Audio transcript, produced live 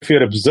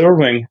you're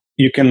observing,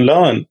 you can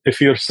learn. If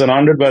you're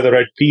surrounded by the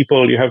right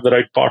people, you have the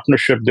right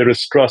partnership, there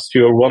is trust,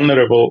 you're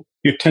vulnerable,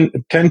 you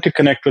tend to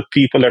connect with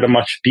people at a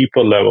much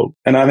deeper level.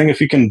 And I think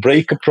if you can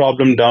break a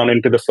problem down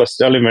into the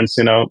first elements,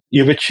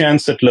 you have a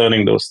chance at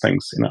learning those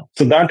things.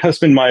 So that has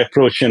been my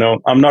approach.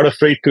 I'm not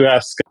afraid to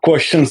ask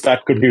questions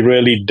that could be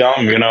really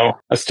dumb.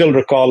 I still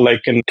recall like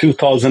in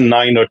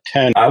 2009 or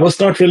 10, I was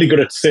not really good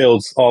at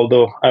sales,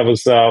 although I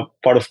was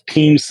part of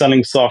teams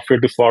selling software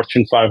to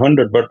Fortune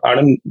 500, but I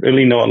didn't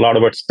really know a lot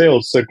about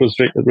sales. So it was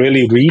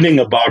really reading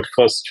about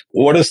first,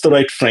 what is the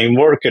right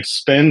framework, its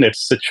spin,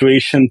 its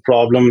situation,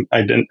 problem,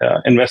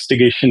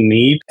 investigation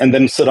need, and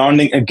then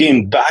surrounding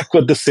again back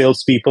with the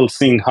salespeople,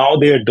 seeing how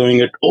they are doing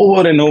it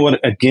over and over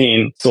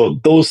again. So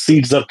those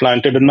seeds are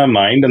planted in my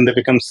mind and they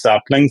become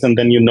saplings, and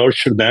then you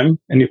nurture them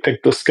and you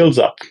pick those skills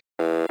up.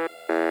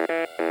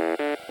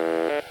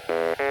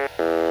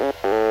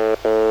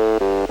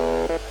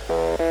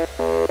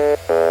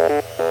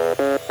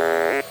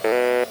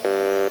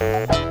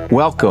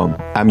 Welcome.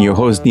 I'm your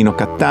host, Dino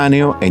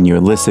Cattaneo, and you're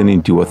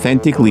listening to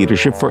Authentic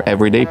Leadership for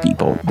Everyday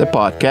People, the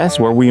podcast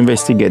where we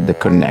investigate the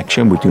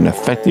connection between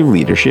effective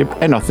leadership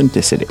and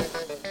authenticity.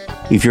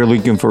 If you're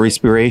looking for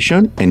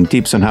inspiration and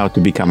tips on how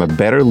to become a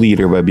better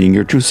leader by being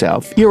your true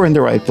self, you're in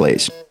the right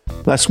place.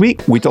 Last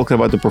week, we talked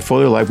about the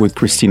portfolio life with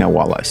Christina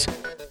Wallace.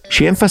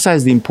 She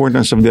emphasized the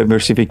importance of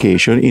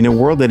diversification in a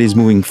world that is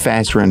moving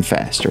faster and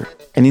faster.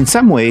 And in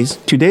some ways,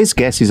 today's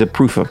guest is a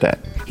proof of that.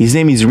 His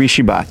name is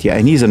Rishi Bhatia,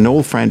 and he's an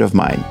old friend of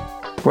mine.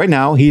 Right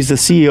now, he's the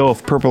CEO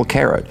of Purple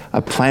Carrot,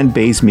 a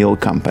plant-based meal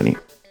company.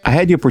 I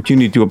had the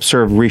opportunity to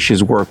observe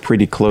Rishi's work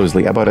pretty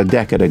closely about a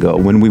decade ago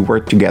when we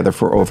worked together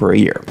for over a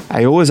year.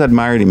 I always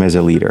admired him as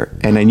a leader,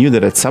 and I knew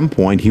that at some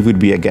point he would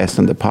be a guest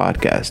on the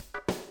podcast.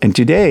 And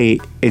today,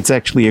 it's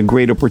actually a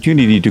great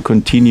opportunity to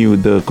continue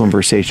the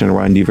conversation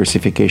around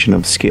diversification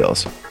of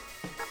skills.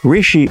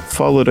 Rishi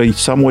followed a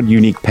somewhat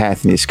unique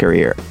path in his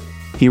career.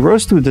 He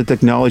rose through the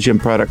technology and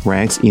product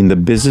ranks in the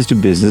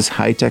business-to-business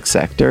high-tech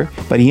sector,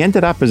 but he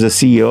ended up as a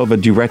CEO of a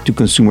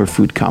direct-to-consumer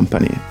food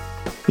company.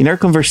 In our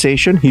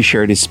conversation, he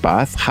shared his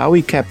path, how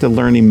he kept a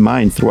learning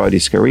mind throughout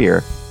his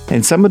career,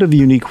 and some of the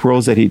unique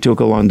roles that he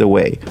took along the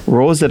way,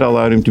 roles that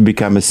allowed him to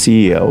become a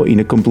CEO in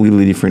a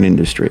completely different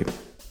industry.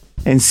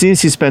 And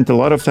since he spent a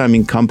lot of time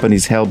in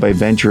companies held by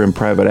venture and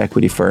private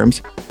equity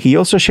firms, he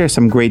also shares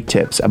some great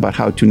tips about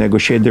how to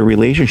negotiate the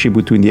relationship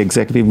between the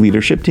executive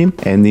leadership team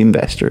and the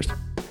investors.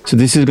 So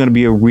this is going to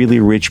be a really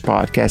rich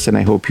podcast, and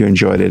I hope you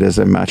enjoyed it as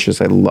much as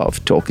I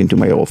love talking to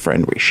my old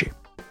friend Rishi.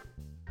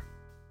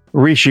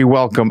 Rishi,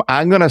 welcome.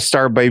 I'm going to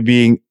start by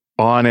being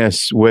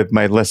honest with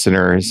my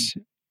listeners.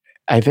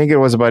 I think it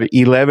was about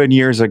 11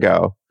 years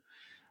ago,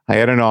 I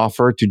had an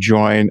offer to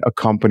join a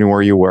company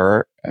where you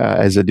were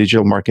as a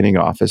digital marketing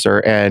officer,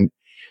 and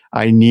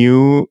I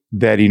knew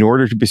that in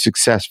order to be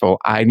successful,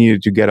 I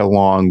needed to get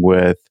along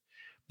with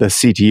the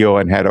CTO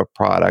and head of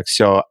product.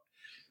 So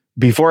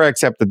before I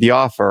accepted the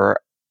offer,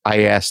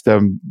 I asked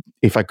him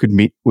if I could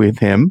meet with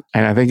him.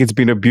 And I think it's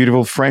been a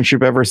beautiful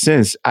friendship ever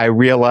since. I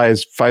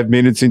realized 5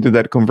 minutes into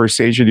that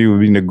conversation, you've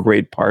been a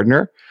great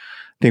partner.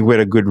 I think we had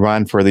a good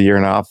run for the year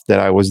and a half that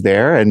I was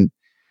there. And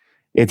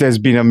it has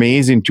been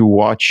amazing to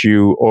watch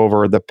you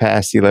over the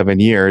past 11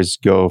 years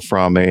go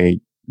from a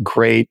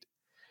great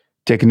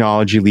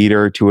technology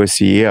leader to a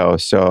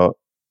CEO. So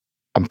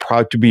I'm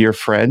proud to be your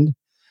friend.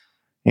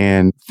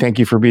 And thank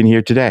you for being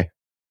here today.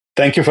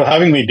 Thank you for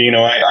having me,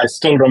 Dino. I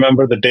still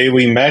remember the day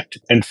we met.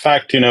 In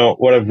fact,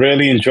 what I've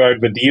really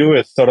enjoyed with you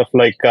is sort of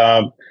like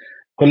a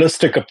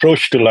holistic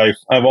approach to life.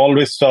 I've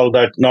always felt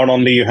that not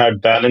only you had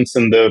balance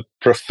in the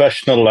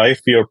professional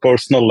life, your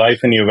personal life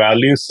and your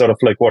values, sort of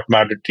like what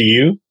mattered to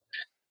you,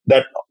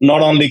 that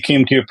not only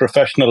came to your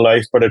professional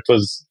life, but it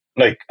was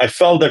like, I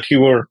felt that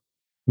you were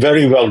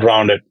very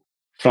well-rounded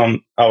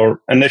from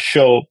our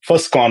initial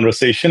first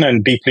conversation,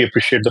 and deeply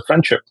appreciate the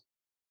friendship.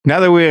 Now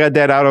that we got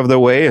that out of the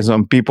way,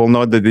 some people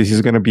know that this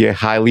is going to be a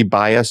highly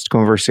biased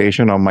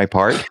conversation on my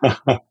part.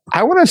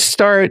 I want to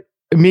start,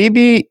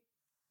 maybe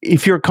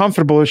if you're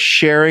comfortable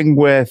sharing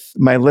with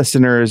my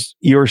listeners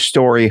your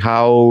story,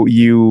 how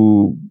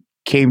you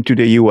came to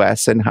the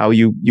US and how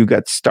you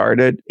got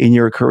started in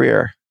your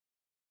career.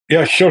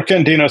 Yeah, sure,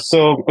 Ken, Dino.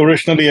 So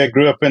originally I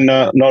grew up in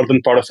the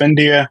northern part of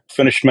India,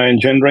 finished my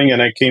engineering,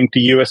 and I came to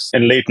US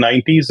in late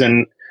 90s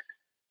and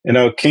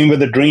came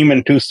with a dream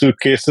and two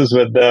suitcases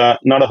with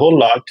not a whole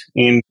lot,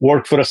 and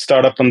worked for a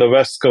startup on the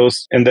West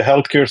Coast in the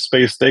healthcare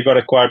space. They got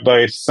acquired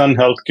by Sun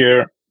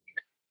Healthcare.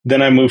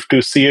 Then I moved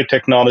to CA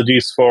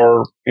Technologies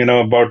for,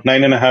 about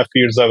 9.5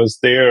 years I was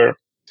there,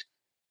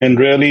 and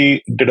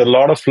really did a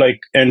lot of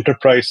like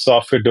enterprise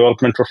software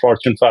development for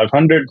Fortune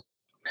 500.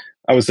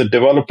 I was a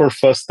developer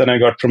first, then I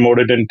got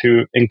promoted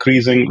into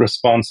increasing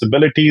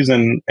responsibilities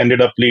and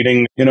ended up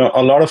leading,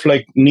 a lot of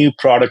like new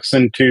products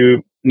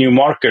into new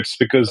markets,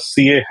 because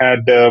CA had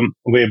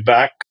way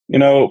back,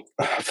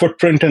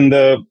 footprint in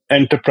the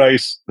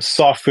enterprise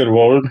software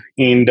world,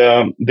 and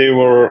they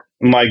were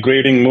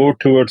migrating more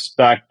towards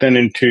back then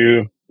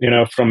into,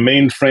 from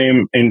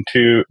mainframe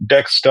into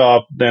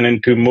desktop, then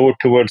into more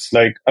towards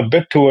like a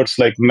bit towards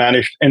like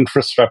managed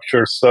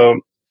infrastructure. So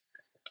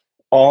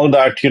all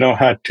that,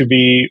 had to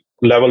be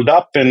leveled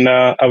up. And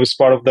I was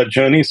part of that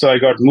journey. So I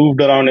got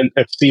moved around in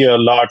FCA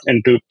a lot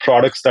into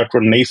products that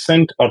were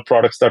nascent or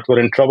products that were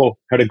in trouble.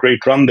 Had a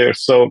great run there.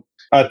 So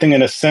I think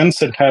in a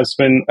sense, it has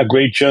been a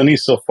great journey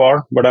so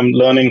far, but I'm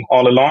learning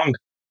all along.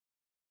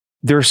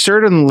 There are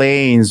certain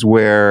lanes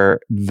where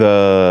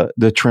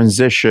the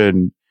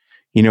transition,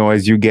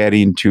 as you get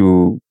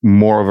into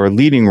more of a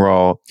leading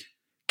role,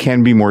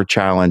 can be more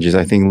challenges.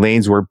 I think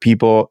lanes where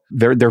people,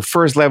 their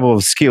first level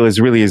of skill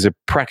is a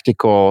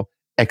practical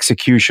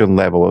execution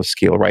level of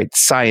skill, right?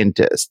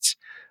 Scientists,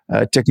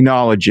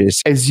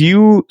 technologists. As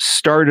you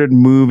started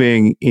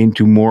moving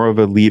into more of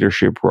a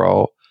leadership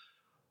role,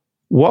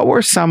 what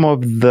were some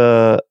of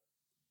the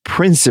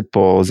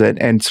principles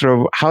and sort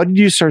of how did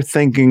you start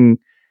thinking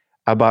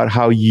about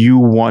how you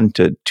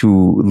wanted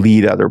to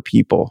lead other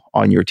people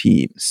on your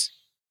teams?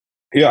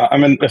 Yeah, I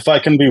mean, if I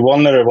can be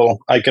vulnerable,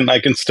 I can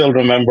still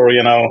remember,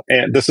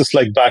 this is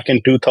like back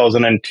in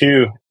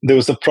 2002. There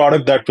was a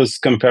product that was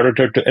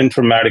competitor to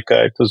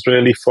Informatica. It was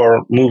really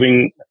for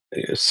moving,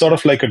 sort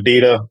of like a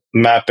data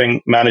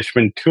mapping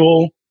management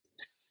tool.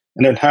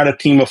 And it had a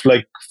team of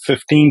like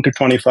 15 to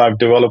 25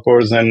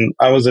 developers. And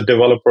I was a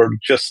developer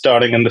just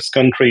starting in this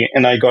country.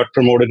 And I got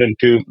promoted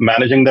into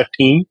managing that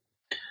team.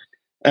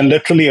 And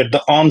literally at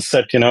the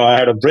onset, I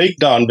had a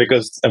breakdown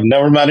because I've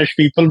never managed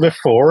people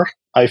before.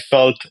 I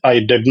felt I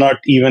did not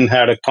even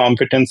had a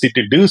competency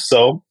to do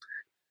so.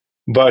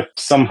 But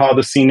somehow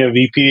the senior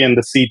VP and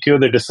the CTO,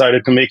 they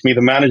decided to make me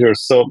the manager.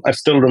 So I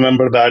still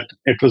remember that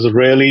it was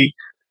really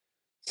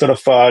sort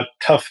of a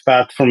tough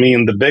path for me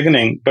in the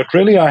beginning. But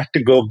really, I had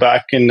to go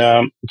back and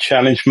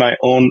challenge my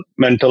own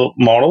mental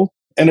model.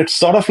 And it's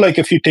sort of like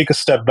if you take a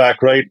step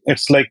back, right?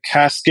 It's like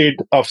cascade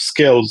of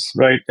skills,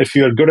 right? If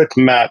you're good at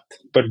math,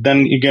 but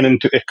then you get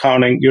into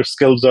accounting, your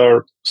skills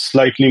are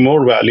slightly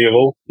more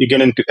valuable. You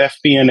get into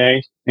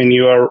FP&A and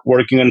you are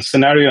working on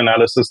scenario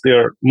analysis, they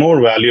are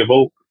more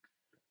valuable.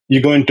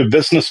 You go into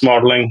business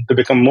modeling, they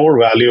become more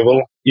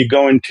valuable. You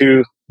go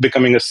into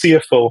becoming a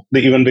CFO, they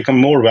even become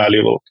more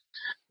valuable.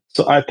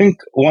 So I think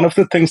one of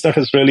the things that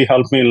has really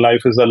helped me in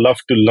life is I love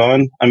to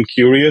learn. I'm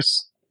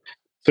curious.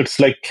 So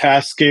it's like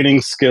cascading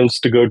skills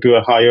to go to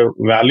a higher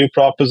value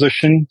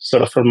proposition,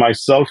 sort of for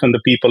myself and the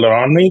people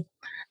around me.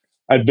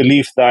 I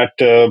believe that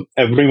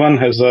everyone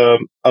has a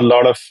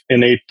lot of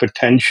innate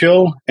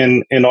potential.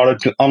 And in order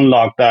to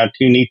unlock that,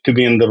 you need to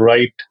be in the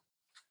right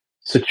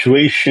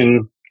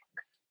situation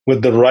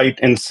with the right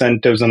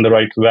incentives and the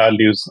right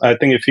values. I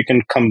think if you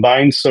can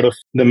combine sort of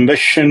the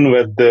mission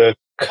with the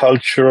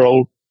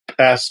cultural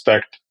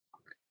aspect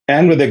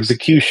and with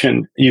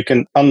execution, you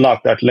can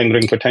unlock that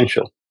lingering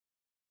potential.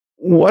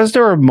 Was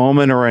there a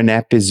moment or an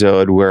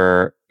episode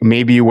where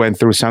maybe you went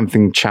through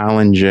something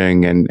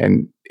challenging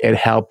and it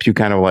helped you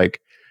kind of like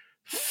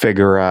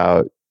figure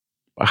out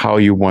how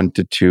you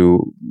wanted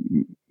to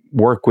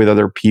work with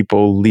other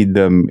people, lead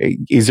them?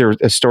 Is there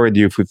a story that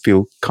you would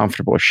feel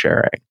comfortable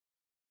sharing?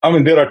 I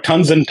mean, there are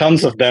tons and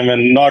tons of them,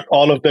 and not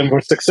all of them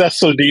were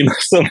successful, Dean.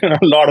 So a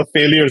lot of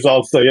failures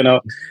also,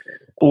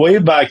 Way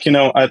back,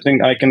 I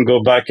think I can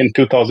go back in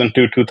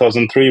 2002,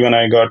 2003 when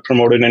I got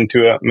promoted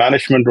into a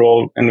management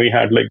role, and we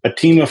had like a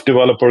team of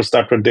developers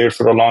that were there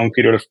for a long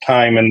period of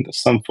time. And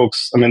some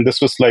folks, I mean,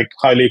 this was like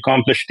highly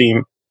accomplished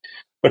team,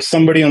 but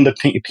somebody on the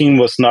team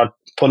was not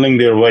pulling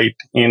their weight,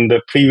 and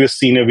the previous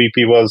senior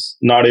VP was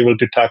not able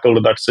to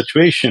tackle that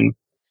situation.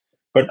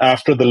 But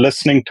after the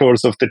listening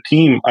tours of the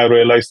team, I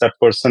realized that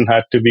person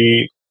had to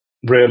be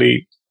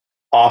really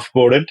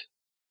offboarded.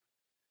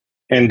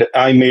 And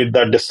I made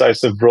that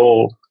decisive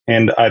role.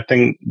 And I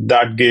think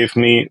that gave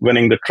me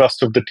winning the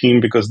trust of the team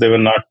because they were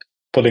not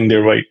pulling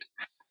their weight.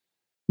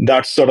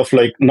 That's sort of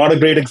like not a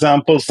great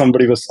example.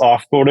 Somebody was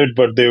offboarded,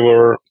 but they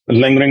were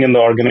lingering in the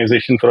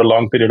organization for a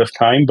long period of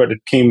time. But it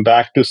came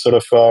back to sort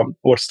of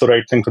what's the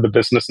right thing for the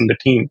business and the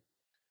team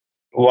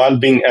while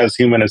being as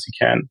human as you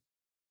can.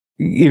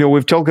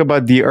 We've talked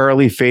about the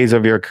early phase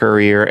of your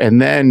career, and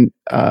then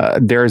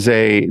there's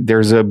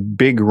a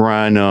big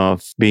run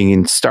of being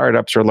in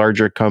startups or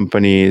larger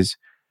companies,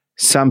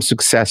 some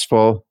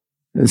successful,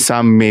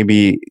 some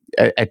maybe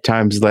at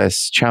times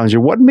less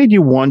challenging. What made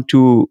you want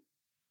to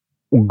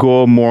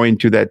go more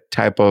into that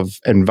type of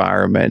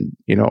environment?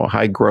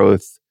 High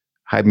growth,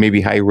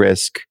 maybe high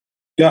risk.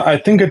 Yeah, I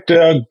think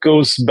it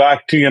goes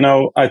back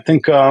to, I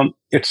think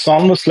it's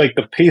almost like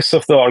the pace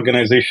of the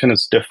organization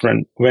is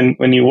different.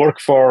 When you work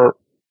for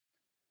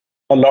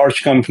a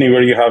large company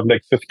where you have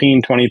like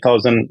 15,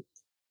 20,000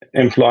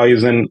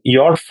 employees, and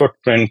your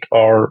footprint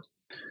or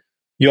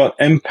your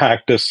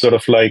impact is sort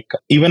of like,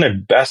 even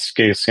at best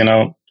case,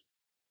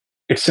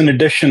 it's an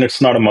addition,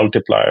 it's not a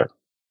multiplier.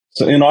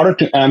 So in order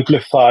to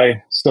amplify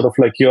sort of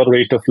like your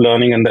rate of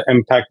learning and the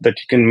impact that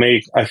you can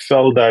make, I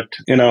felt that,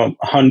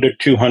 100,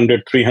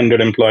 200,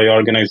 300 employee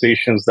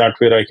organizations, that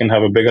way I can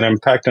have a bigger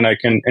impact and I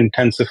can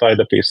intensify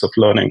the pace of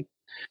learning.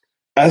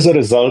 As a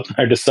result,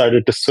 I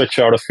decided to switch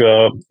out of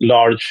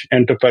large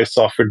enterprise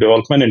software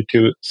development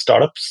into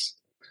startups.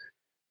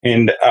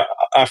 And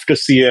after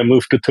CA, I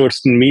moved to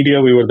Thurston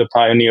Media. We were the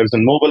pioneers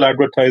in mobile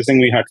advertising.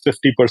 We had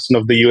 50%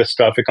 of the US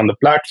traffic on the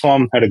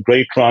platform, had a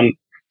great run,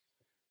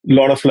 a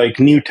lot of like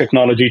new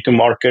technology to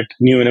market,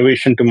 new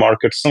innovation to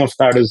market. Some of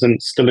that is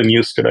still in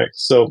use today.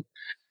 So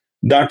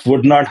that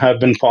would not have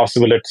been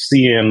possible at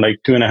CA in like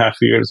 2.5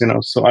 years,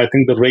 So I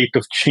think the rate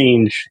of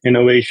change,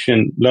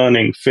 innovation,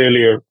 learning,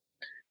 failure,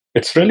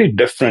 it's really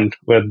different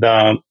with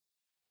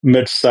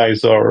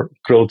mid-size or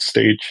growth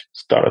stage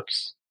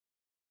startups.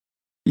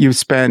 You've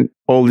spent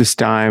all this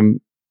time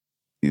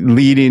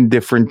leading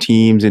different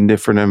teams in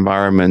different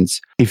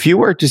environments. If you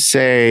were to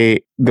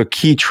say the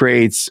key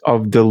traits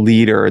of the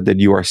leader that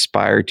you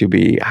aspire to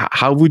be,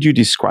 how would you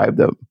describe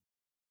them?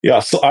 Yeah,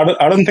 so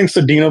I don't think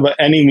so, Dino, by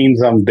any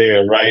means I'm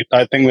there, right?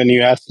 I think when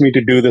you asked me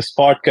to do this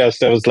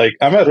podcast, I was like,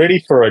 am I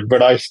ready for it?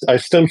 But I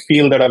still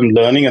feel that I'm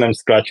learning and I'm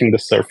scratching the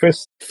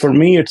surface. For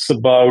me, it's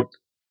about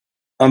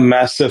a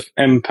massive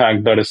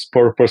impact that is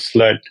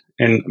purpose-led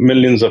in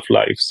millions of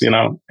lives.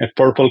 At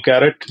Purple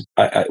Carrot,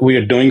 we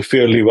are doing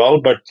fairly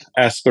well, but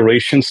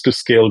aspirations to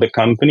scale the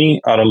company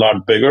are a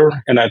lot bigger.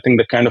 And I think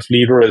the kind of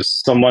leader is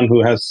someone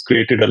who has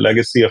created a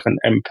legacy of an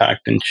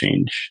impact and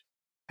change.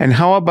 And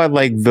how about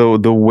like the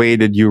way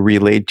that you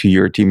relate to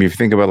your team? If you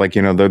think about like,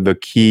 the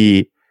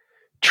key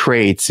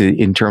traits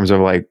in terms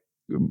of like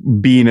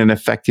being an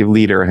effective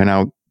leader and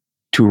how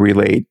to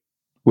relate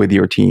with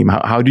your team,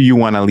 how do you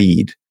want to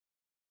lead?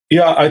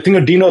 Yeah, I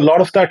think, Dino, a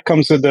lot of that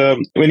comes with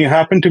when you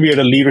happen to be at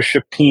a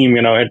leadership team,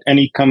 at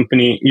any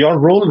company, your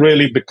role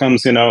really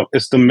becomes,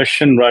 is the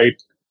mission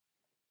right?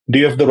 Do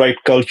you have the right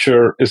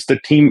culture? Is the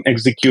team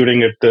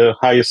executing at the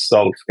highest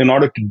self? In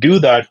order to do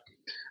that,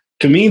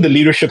 to me, the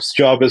leadership's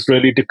job is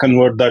really to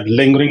convert that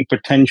lingering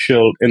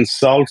potential in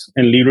self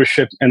and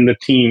leadership and the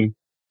team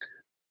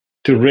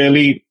to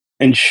really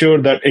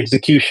ensure that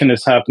execution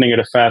is happening at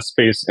a fast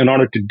pace. In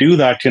order to do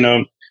that,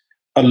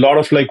 a lot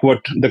of like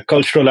what the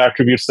cultural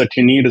attributes that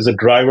you need is a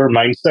driver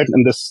mindset.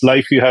 In this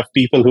life, you have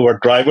people who are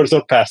drivers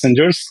or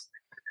passengers.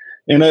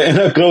 In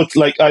a growth,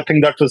 like I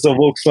think that was a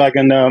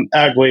Volkswagen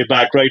ad way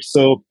back, right?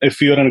 So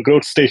if you're in a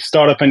growth stage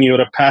startup and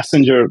you're a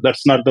passenger,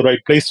 that's not the right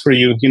place for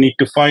you. You need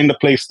to find a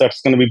place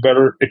that's going to be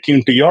better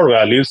attuned to your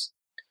values.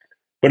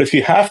 But if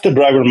you have the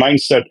driver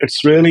mindset,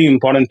 it's really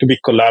important to be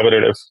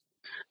collaborative.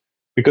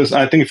 Because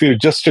I think if you're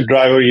just a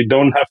driver, you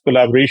don't have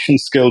collaboration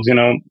skills,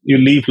 you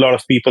leave a lot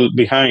of people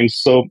behind.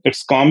 So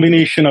it's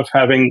combination of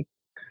having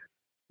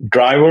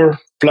driver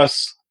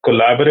plus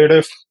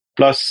collaborative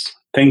plus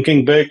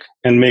thinking big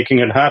and making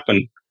it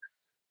happen.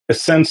 A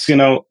sense,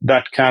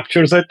 that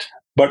captures it.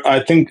 But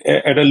I think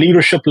at a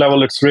leadership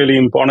level, it's really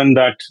important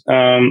that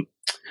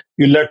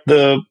you let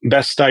the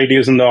best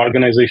ideas in the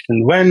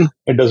organization win.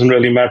 It doesn't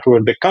really matter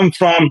where they come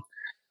from.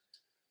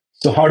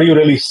 So how do you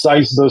really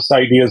size those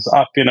ideas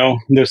up?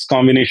 There's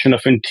combination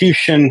of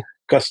intuition,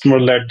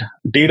 customer-led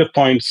data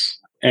points,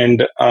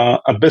 and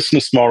a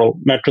business model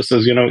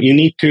matrices. You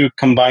need to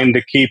combine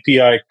the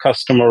KPI,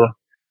 customer,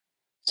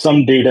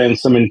 some data, and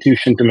some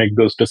intuition to make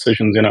those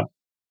decisions.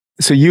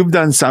 So you've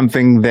done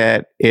something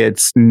that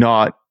it's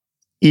not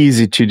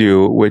easy to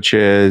do, which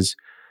is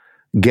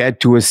get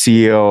to a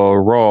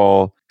CEO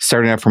role,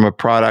 starting out from a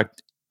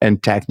product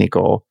and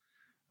technical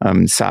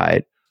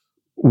side.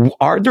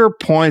 Are there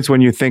points when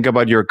you think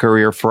about your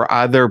career for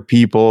other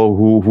people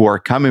who are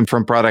coming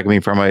from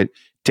product, from a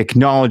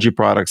technology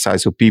product side,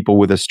 so people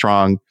with a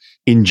strong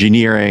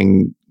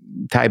engineering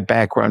type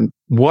background,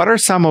 what are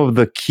some of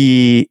the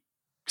key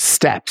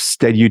steps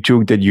that you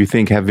took that you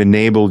think have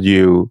enabled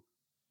you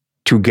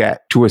to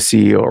get to a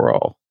CEO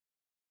role?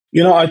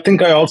 I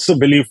think I also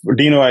believe,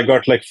 Dino, I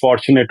got like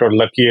fortunate or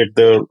lucky at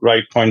the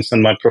right points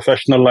in my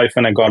professional life,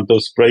 and I got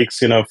those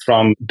breaks,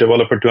 from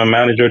developer to a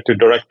manager to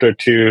director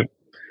to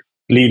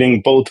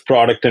leading both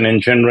product and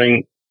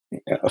engineering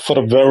for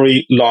a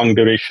very long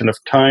duration of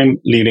time,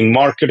 leading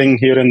marketing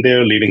here and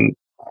there, leading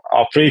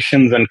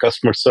operations and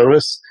customer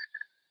service.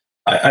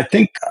 I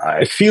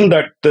feel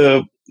that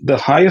the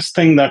highest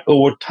thing that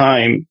over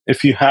time,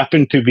 if you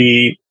happen to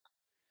be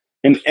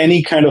in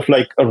any kind of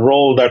like a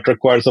role that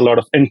requires a lot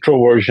of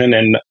introversion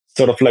and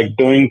sort of like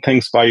doing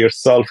things by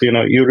yourself,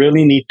 you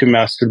really need to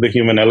master the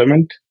human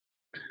element.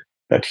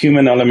 That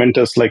human element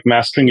is like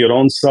mastering your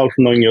own self,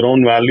 knowing your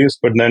own values,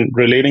 but then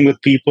relating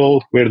with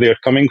people where they're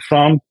coming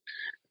from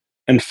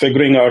and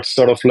figuring out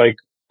sort of like,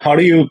 how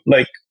do you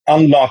like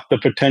unlock the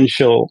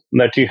potential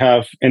that you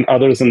have in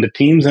others in the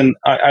teams? And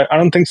I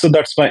don't think so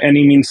that's by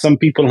any means. Some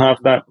people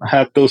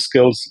have those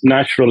skills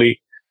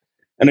naturally.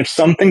 And it's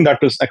something that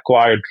was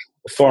acquired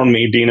for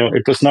me, Dino.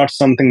 It was not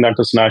something that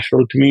was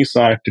natural to me.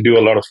 So I had to do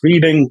a lot of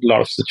reading, a lot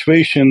of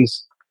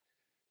situations.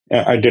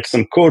 I did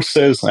some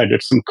courses, I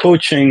did some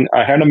coaching,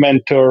 I had a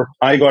mentor,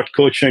 I got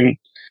coaching.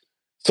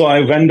 So I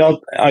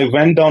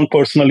went down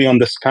personally on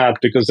this path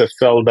because I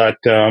felt that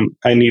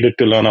I needed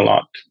to learn a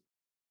lot.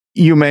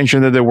 You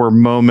mentioned that there were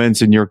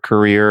moments in your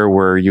career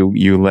where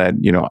you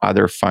led,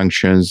 other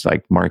functions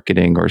like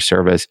marketing or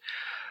service.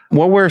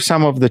 What were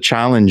some of the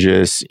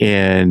challenges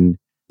in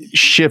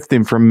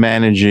shifting from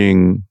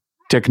managing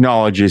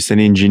technologists and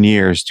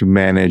engineers to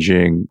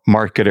managing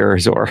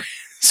marketers or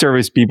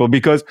service people,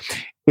 because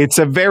it's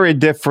a very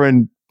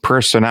different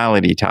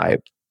personality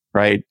type,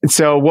 right?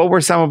 So what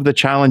were some of the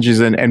challenges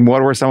and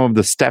what were some of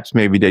the steps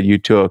maybe that you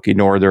took in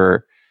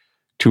order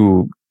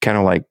to kind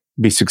of like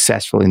be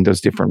successful in those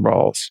different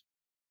roles?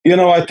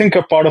 I think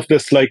a part of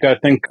this, I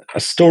think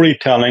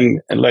storytelling,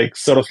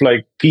 sort of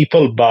like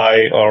people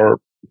buy or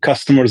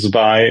customers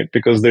buy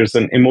because there's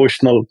an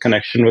emotional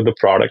connection with the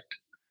product.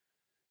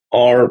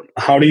 Or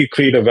how do you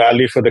create a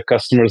value for the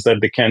customers that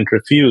they can't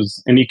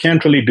refuse? And you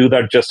can't really do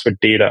that just with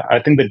data. I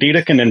think the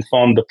data can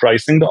inform the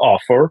pricing, the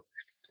offer,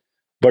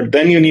 but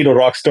then you need a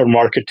rockstar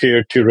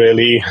marketer to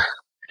really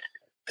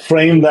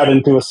frame that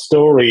into a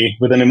story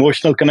with an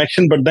emotional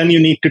connection. But then you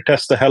need to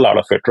test the hell out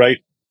of it, right?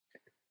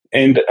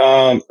 And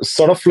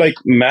sort of like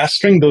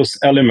mastering those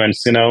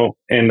elements, and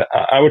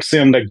I would say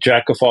I'm like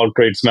jack of all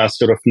trades,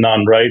 master of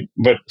none, right?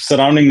 But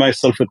surrounding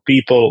myself with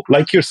people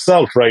like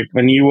yourself, right?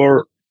 When you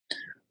were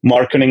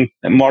marketing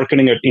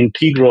at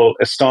Integral,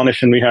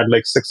 Astonish, and we had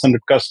like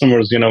 600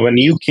 customers, when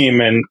you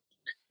came in,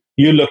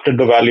 you looked at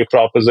the value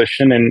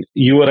proposition and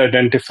you were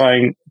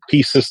identifying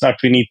pieces that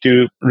we need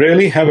to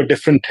really have a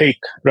different take,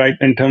 right?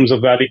 In terms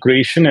of value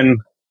creation and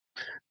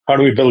how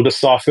do we build the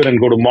software and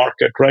go to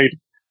market, right?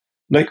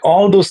 Like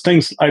all those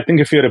things, I think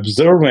if you're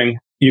observing,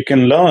 you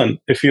can learn.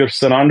 If you're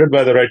surrounded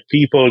by the right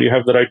people, you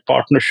have the right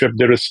partnership,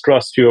 there is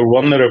trust, you're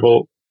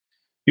vulnerable,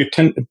 you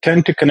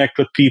tend to connect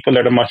with people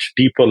at a much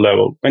deeper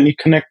level. When you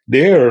connect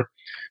there,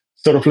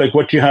 sort of like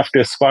what you have to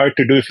aspire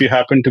to do if you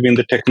happen to be in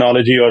the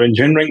technology or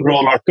engineering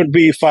role, or could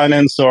be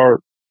finance, or,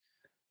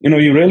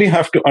 you really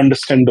have to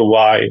understand the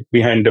why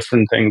behind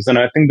different things. And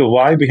I think the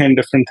why behind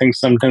different things,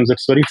 sometimes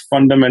it's very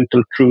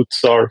fundamental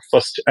truths or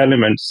first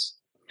elements.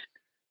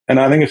 And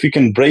I think if you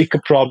can break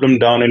a problem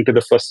down into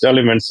the first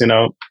elements,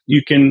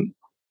 you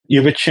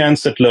have a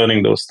chance at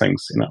learning those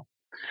things.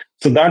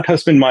 So that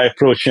has been my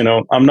approach.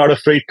 I'm not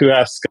afraid to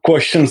ask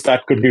questions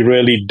that could be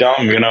really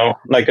dumb.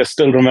 Like I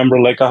still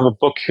remember, like I have a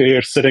book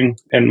here sitting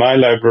in my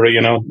library,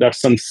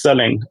 that's on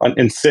selling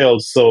in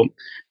sales. So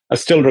I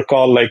still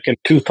recall like in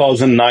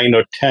 2009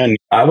 or 10,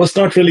 I was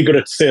not really good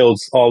at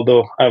sales,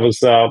 although I was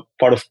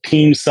part of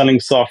team selling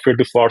software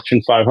to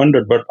Fortune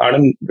 500, but I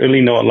didn't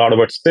really know a lot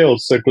about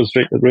sales. So it was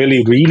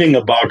really reading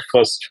about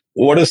first,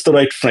 what is the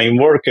right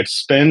framework, its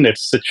spin,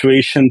 its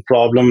situation,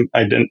 problem,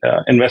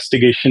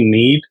 investigation,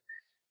 need,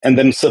 and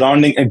then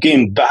surrounding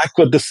again back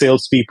with the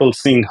salespeople,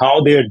 seeing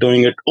how they are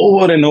doing it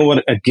over and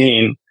over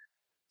again.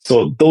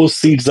 So those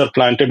seeds are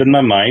planted in my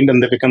mind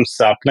and they become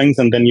saplings,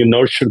 and then you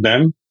nurture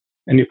them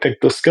and you pick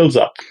those skills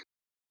up.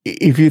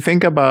 If you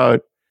think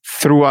about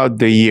throughout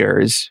the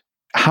years,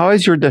 how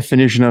has your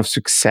definition of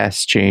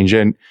success changed,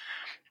 and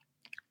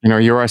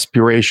your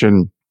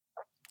aspiration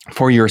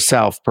for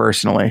yourself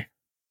personally?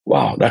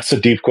 Wow, that's a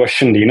deep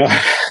question, Dino.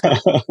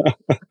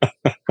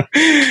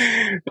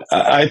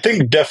 I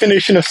think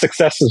definition of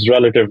success is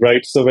relative,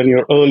 right? So when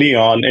you're early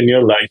on in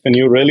your life and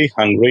you're really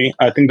hungry,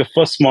 I think the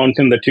first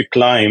mountain that you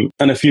climb,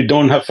 and if you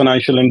don't have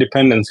financial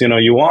independence,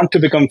 you want to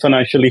become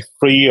financially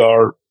free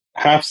or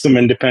have some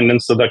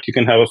independence so that you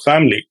can have a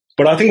family.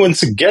 But I think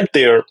once you get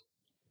there,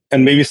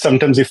 and maybe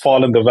sometimes you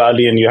fall in the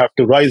valley and you have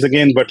to rise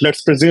again, but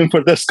let's presume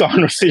for this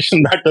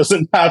conversation that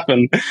doesn't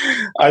happen.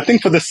 I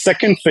think for the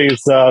second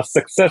phase,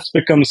 success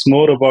becomes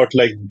more about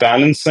like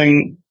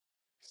balancing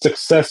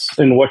success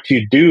in what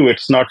you do.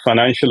 It's not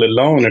financial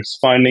alone, it's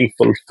finding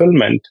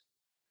fulfillment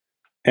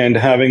and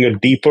having a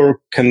deeper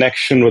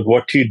connection with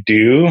what you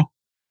do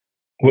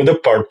with a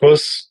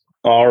purpose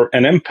or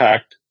an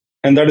impact,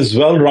 and that is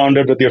well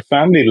rounded with your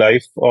family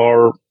life,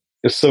 or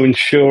so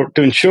ensure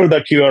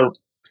that you are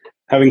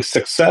having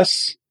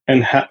success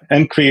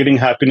and creating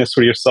happiness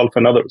for yourself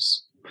and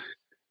others.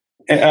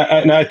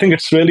 And I think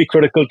it's really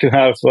critical to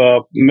have a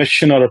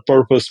mission or a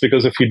purpose,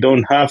 because if you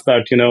don't have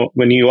that,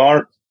 when you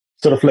are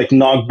sort of like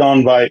knocked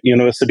down by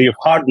University of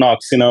Hard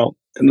Knocks,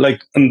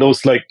 like in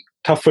those like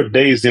tougher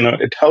days,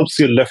 it helps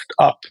you lift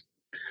up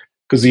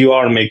because you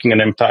are making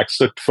an impact.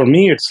 So for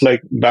me, it's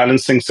like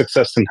balancing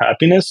success and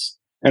happiness.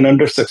 And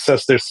under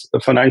success, there's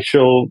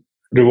financial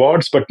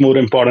rewards, but more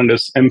important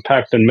is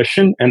impact and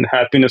mission. And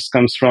happiness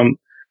comes from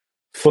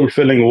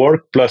fulfilling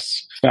work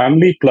plus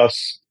family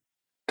plus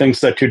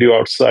things that you do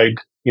outside,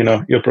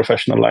 your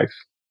professional life.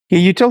 Yeah,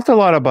 you talked a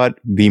lot about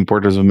the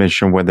importance of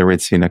mission, whether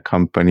it's in a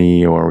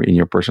company or in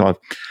your personal life.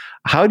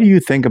 How do you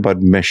think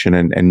about mission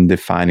and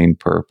defining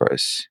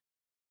purpose?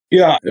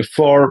 Yeah,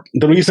 for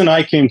the reason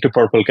I came to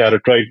Purple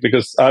Carrot, right?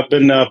 Because I've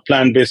been a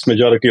plant-based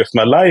majority of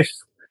my life.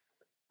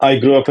 I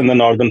grew up in the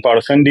northern part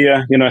of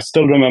India. I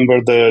still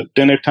remember the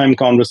dinner time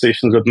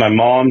conversations with my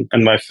mom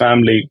and my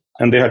family,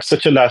 and they had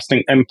such a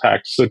lasting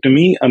impact. So to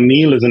me, a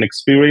meal is an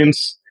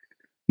experience.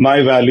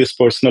 My values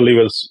personally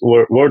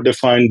were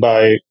defined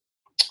by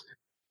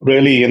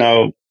really,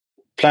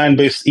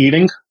 plant-based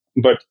eating,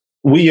 but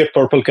we at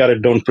Purple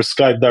Carrot don't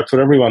prescribe that for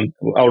everyone.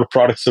 Our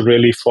products are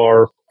really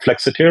for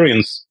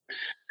flexitarians.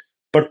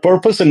 But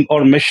purpose and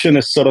or mission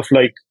is sort of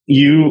like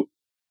you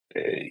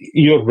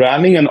you're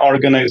rallying an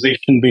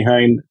organization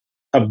behind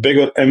a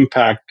bigger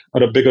impact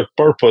or a bigger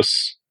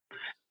purpose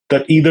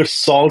that either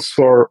solves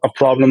for a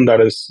problem that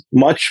is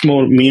much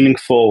more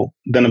meaningful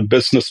than a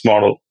business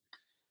model.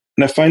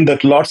 And I find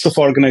that lots of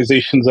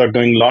organizations are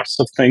doing lots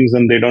of things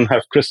and they don't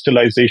have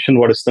crystallization.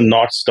 What is the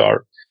North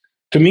Star?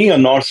 To me, a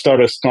North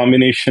Star is a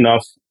combination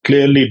of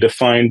clearly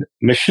defined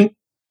mission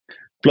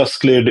plus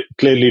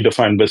clearly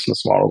defined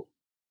business model.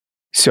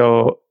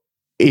 So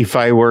if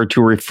I were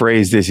to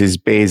rephrase this, is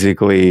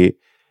basically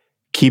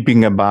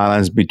keeping a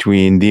balance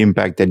between the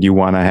impact that you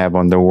want to have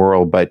on the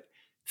world, but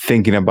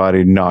thinking about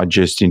it not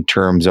just in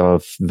terms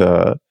of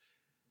the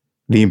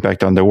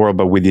impact on the world,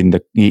 but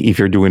if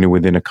you're doing it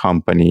within a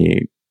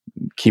company,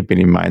 keeping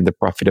in mind the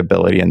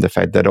profitability and the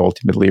fact that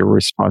ultimately you're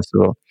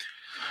responsible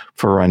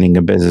for running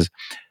a business.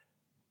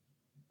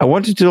 I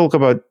wanted to talk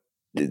about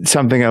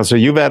something else. So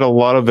you've had a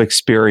lot of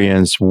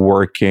experience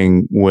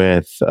working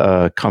with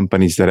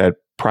companies that had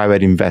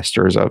private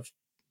investors of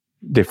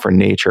different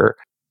nature.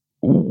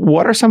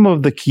 What are some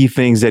of the key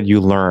things that you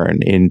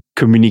learn in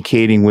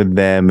communicating with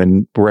them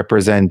and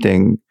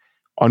representing,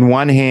 on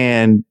one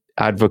hand,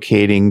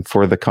 advocating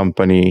for the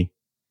company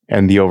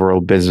and the overall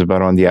business,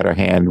 but on the other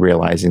hand,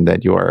 realizing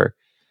that you are,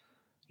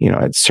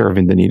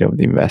 serving the need of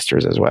the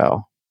investors as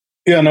well?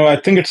 Yeah, no, I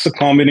think it's a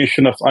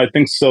combination of, I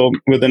think so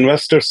with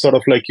investors, sort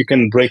of like you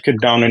can break it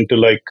down into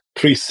like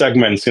three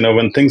segments,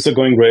 when things are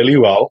going really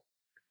well,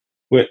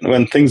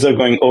 when things are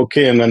going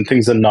okay, and when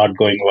things are not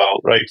going well,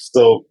 right?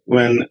 So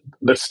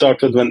let's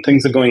start with when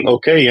things are going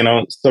okay,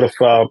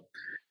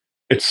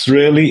 it's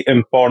really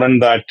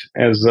important that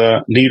as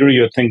a leader,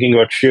 you're thinking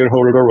about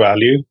shareholder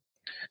value.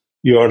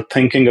 You're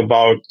thinking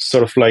about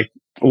sort of like,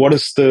 what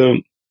is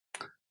the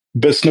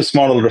business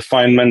model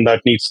refinement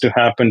that needs to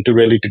happen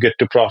to get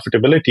to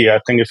profitability. I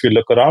think if you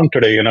look around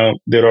today,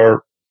 there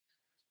are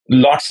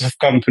lots of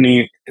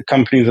companies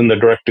in the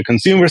direct to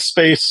consumer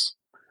space,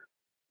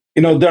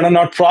 that are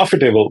not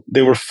profitable.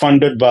 They were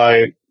funded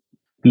by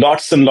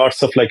lots and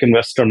lots of like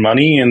investor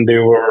money, and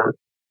the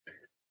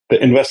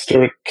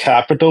investor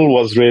capital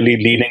was really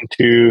leading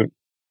to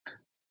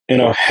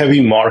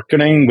heavy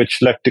marketing, which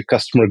led to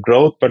customer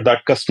growth, but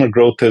that customer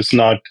growth is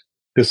not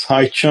this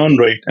high churn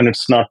rate and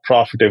it's not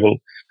profitable.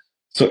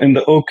 So in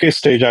the OK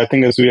stage, I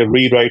think as we are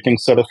rewriting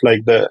sort of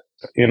like the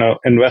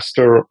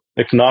investor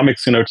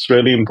economics, it's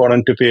really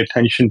important to pay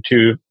attention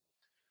to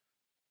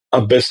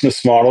a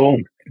business model,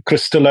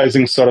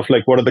 crystallizing sort of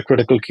like what are the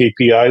critical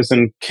KPIs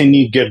and can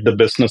you get the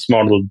business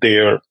model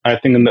there? I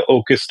think in the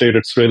OK state,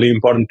 it's really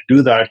important to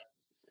do that.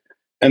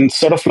 And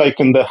sort of like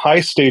in the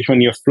high stage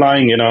when you're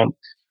flying,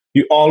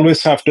 you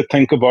always have to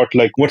think about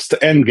like what's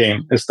the end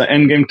game? Is the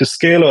end game to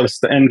scale or is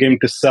the end game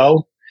to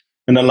sell?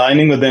 And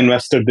aligning with the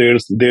investor there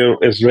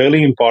is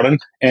really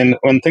important. And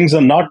when things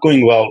are not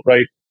going well,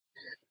 right,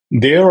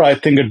 there I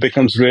think it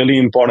becomes really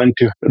important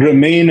to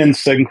remain in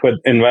sync with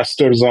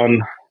investors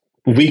on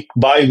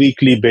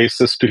bi-weekly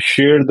basis to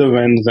share the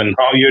wins and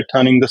how you're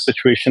turning the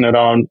situation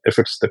around, if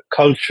it's the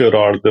culture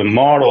or the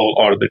model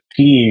or the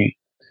team.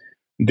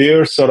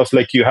 They're sort of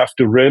like you have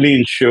to really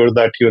ensure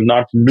that you're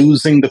not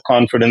losing the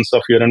confidence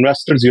of your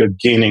investors, you're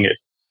gaining it.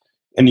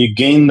 And you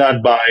gain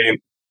that by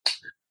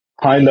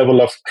high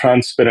level of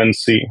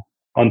transparency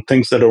on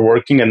things that are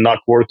working and not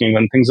working.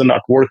 When things are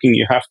not working,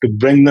 you have to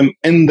bring them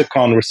in the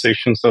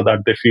conversation so that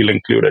they feel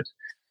included.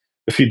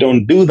 If you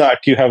don't do that,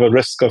 you have a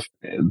risk of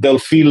they'll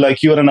feel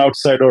like you're an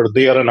outsider or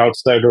they are an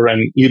outsider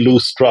and you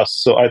lose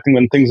trust. So I think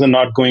when things are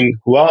not going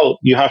well,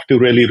 you have to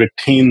really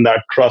retain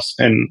that trust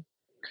and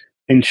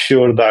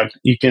ensure that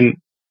you can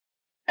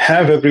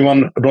have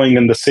everyone rowing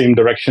in the same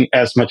direction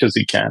as much as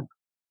you can.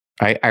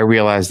 I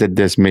realize that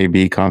this may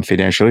be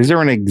confidential. Is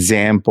there an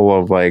example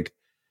of like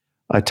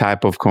a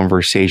type of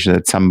conversation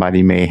that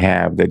somebody may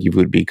have that you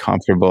would be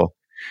comfortable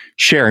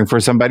sharing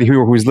for somebody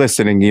who's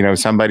listening,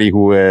 somebody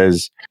who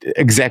is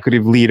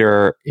executive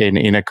leader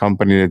in a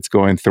company that's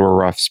going through a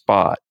rough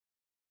spot?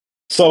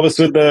 So I was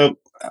with the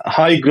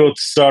high growth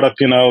startup,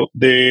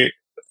 they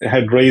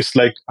had raised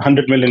like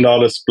 $100 million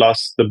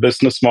plus. The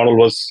business model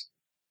was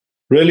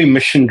really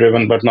mission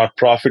driven, but not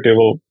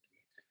profitable.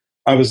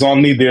 I was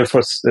only there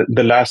for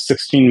the last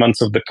 16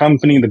 months of the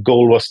company. The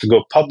goal was to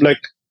go public,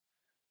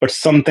 but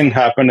something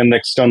happened in the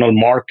external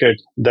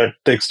market that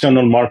the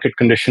external market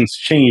conditions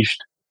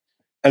changed.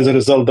 As a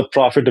result, the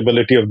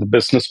profitability of the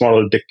business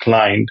model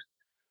declined.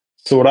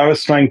 So what I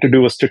was trying to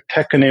do was to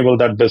tech enable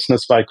that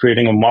business by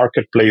creating a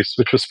marketplace,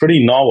 which was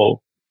pretty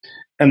novel.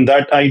 And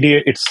that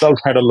idea itself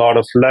had a lot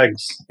of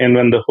legs. And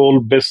when the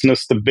whole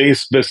business, the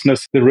base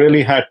business, they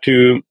really had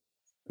to,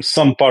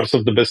 some parts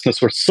of the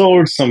business were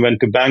sold, some went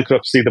to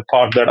bankruptcy. The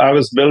part that I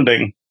was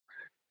building,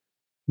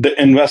 the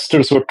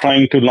investors were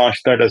trying to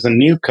launch that as a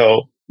new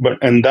co.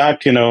 But in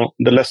that,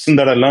 the lesson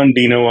that I learned,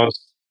 Dino, was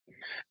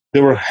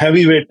there were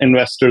heavyweight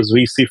investors,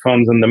 VC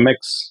firms in the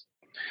mix,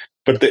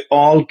 but they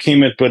all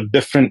came up with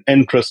different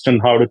interest in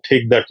how to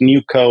take that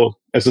new co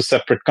as a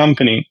separate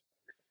company.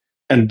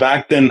 And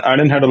back then, I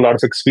didn't have a lot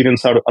of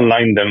experience how to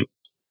align them.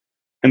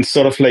 And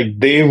sort of like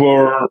they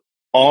were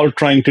all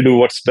trying to do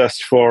what's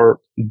best for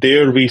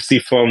their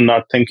VC firm,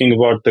 not thinking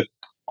about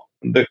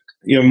the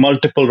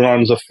multiple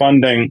rounds of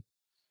funding.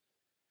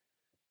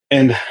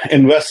 And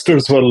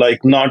investors were like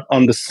not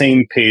on the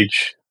same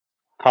page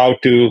how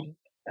to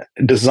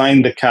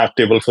design the cap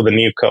table for the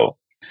new co.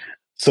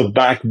 So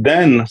back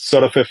then,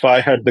 sort of if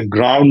I had the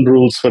ground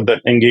rules for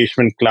that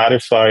engagement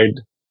clarified,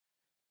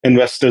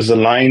 investors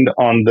aligned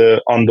on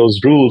those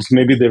rules,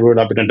 maybe there would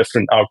have been a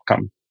different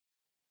outcome.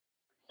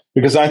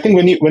 Because I think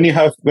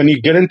when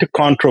you get into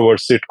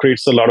controversy, it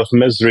creates a lot of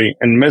misery,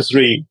 and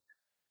misery,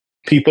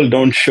 people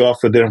don't show up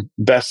with their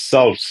best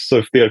selves. So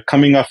if they're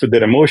coming up with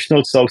their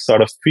emotional selves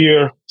out of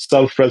fear,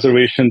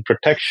 self-preservation,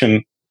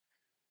 protection,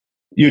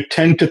 you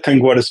tend to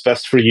think what is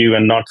best for you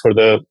and not for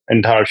the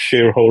entire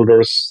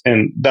shareholders.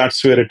 And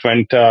that's where it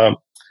went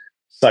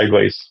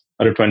sideways,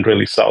 or it went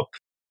really south.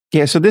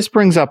 Yeah, so this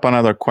brings up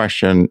another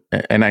question,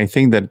 and I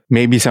think that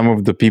maybe some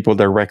of the people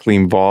directly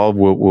involved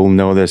will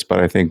know this, but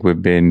I think we've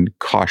been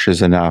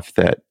cautious enough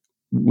that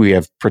we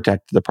have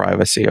protected the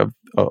privacy of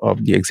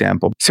the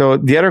example. So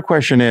the other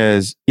question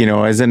is,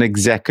 as an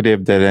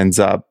executive that ends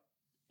up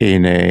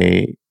in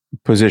a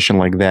position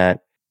like that,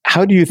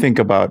 how do you think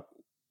about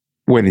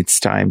when it's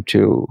time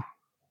to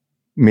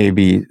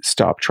maybe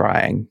stop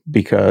trying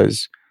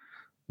because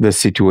the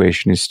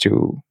situation is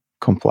too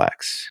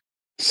complex?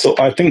 So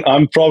I think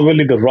I'm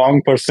probably the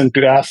wrong person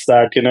to ask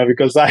that,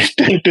 because I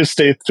tend to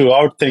stay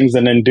throughout things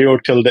and endure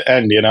till the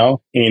end,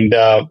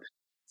 and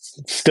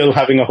still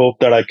having a hope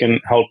that I can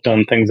help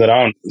turn things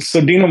around. So,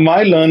 Dino,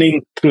 my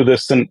learning through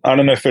this, and I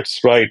don't know if it's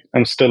right,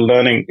 I'm still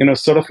learning,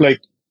 sort of like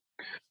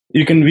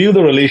you can view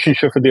the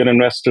relationship with your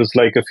investors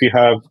like if you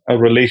have a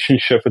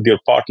relationship with your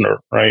partner,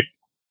 right?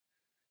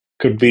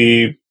 Could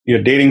be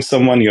you're dating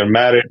someone, you're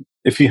married.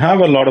 If you have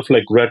a lot of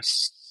like red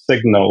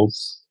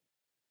signals,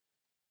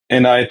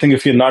 and I think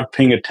if you're not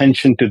paying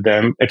attention to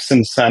them, it's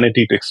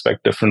insanity to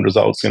expect different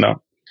results,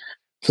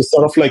 So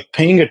sort of like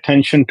paying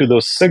attention to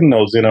those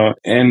signals,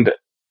 and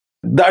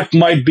that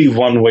might be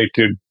one way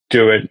to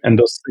do it. And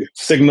those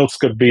signals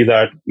could be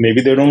that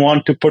maybe they don't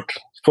want to put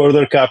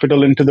further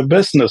capital into the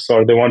business,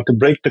 or they want to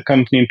break the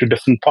company into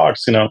different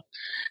parts, And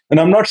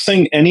I'm not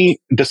saying any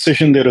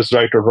decision there is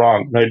right or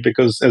wrong, right?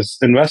 Because as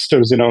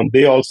investors,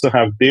 they also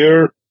have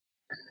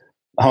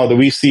how the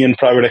VC and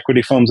private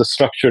equity firms are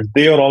structured.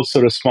 They are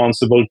also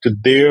responsible to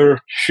their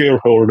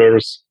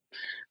shareholders,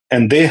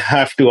 and they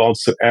have to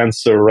also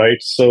answer,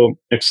 right? So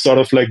it's sort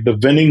of like the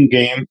winning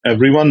game,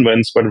 everyone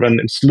wins, but when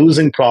it's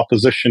losing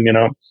proposition,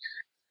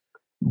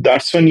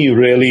 that's when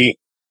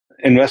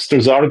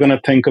investors are going to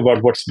think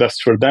about what's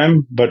best for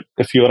them. But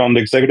if you're on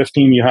the executive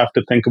team, you have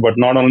to think about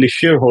not only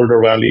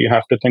shareholder value, you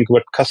have to think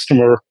about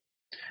customer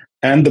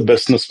and the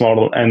business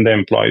model and the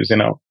employees,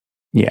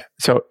 Yeah.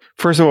 So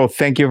first of all,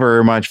 thank you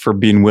very much for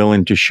being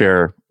willing to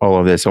share all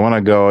of this. I want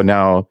to go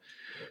now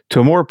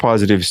to a more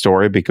positive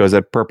story, because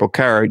at Purple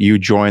Carrot, you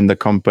joined the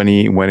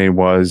company when it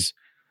was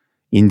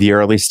in the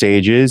early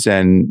stages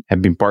and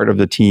have been part of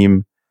the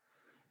team,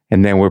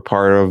 and then were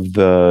part of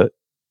the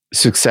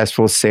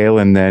successful sale,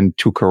 and then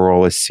took a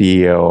role as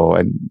CEO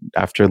and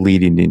after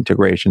leading the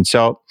integration.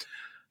 So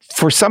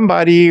for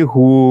somebody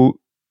who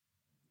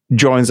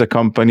joins a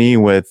company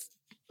with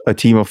a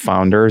team of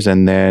founders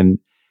and then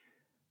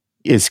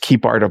is key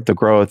part of the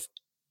growth,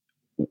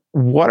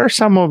 what are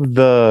some of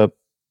the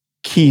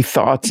key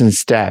thoughts and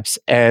steps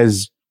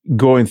as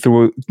going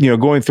through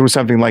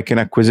something like an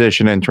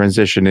acquisition and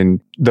transitioning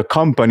the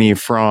company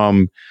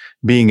from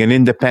being an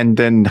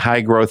independent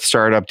high growth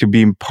startup to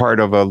being part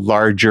of a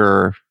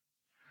larger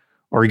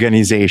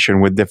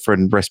organization with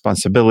different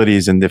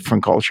responsibilities and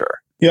different culture?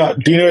 Yeah,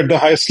 at the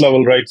highest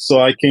level, right? So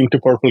I came to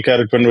Purple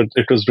Carrot when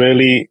it was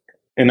really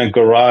in a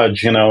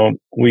garage.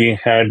 We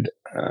had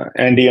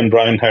Andy and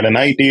Brian had an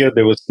idea.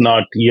 There was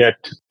not yet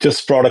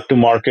just product to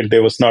market.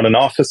 There was not an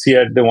office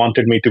yet. They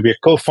wanted me to be a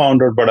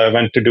co-founder, but I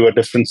went to do a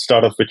different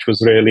startup, which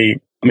was really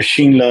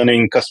machine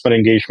learning, customer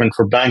engagement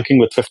for banking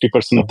with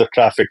 50% of the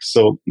traffic.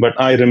 So, but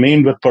I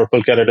remained with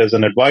Purple Carrot as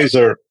an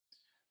advisor,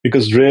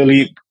 because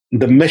really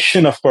the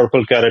mission of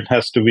Purple Carrot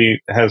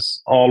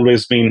has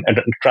always been an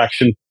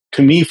attraction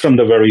to me from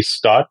the very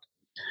start,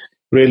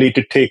 really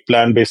to take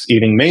plant-based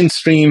eating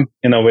mainstream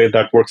in a way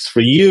that works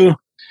for you.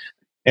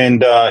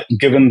 And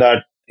given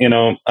that,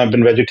 I've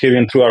been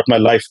vegetarian throughout my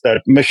life,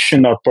 that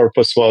mission or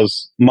purpose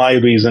was my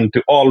reason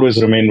to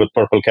always remain with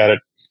Purple Carrot.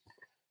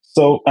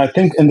 So I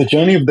think in the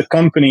journey of the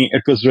company,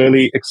 it was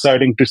really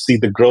exciting to see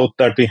the growth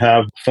that we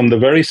have. From the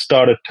very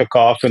start, it took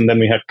off, and then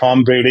we had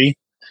Tom Brady.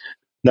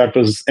 That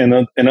was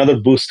another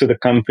boost to the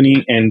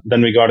company. And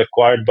then we got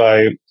acquired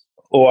by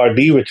ORD,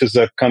 which is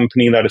a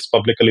company that is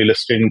publicly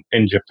listed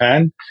in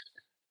Japan.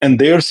 And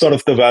their sort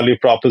of the value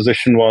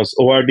proposition was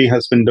ORD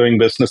has been doing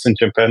business in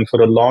Japan for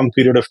a long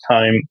period of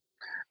time.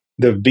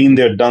 They've been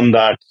there, done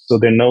that. So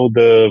they know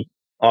the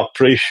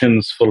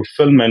operations,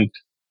 fulfillment,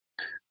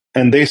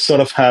 and they sort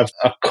of have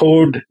a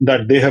code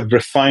that they have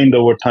refined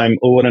over time,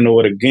 over and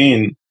over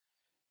again.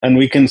 And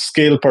we can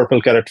scale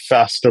Purple Carrot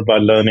faster by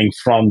learning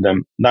from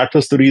them. That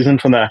was the reason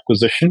for the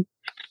acquisition.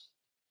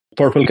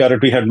 Purple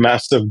Carrot, we had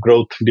massive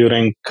growth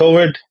during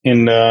COVID.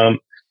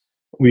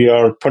 We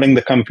are putting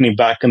the company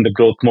back in the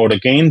growth mode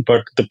again,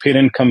 but the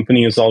parent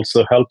company is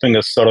also helping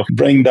us sort of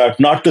bring that,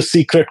 not the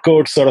secret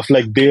code, sort of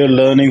like their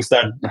learnings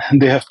that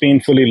they have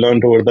painfully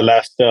learned over the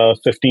last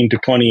 15 to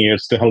 20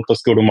 years to help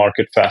us go to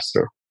market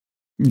faster.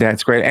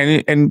 That's great.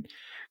 And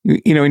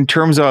in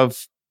terms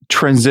of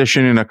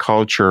transition in a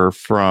culture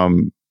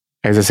from,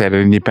 as I said,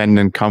 an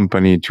independent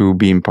company to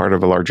being part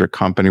of a larger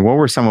company, what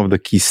were some of the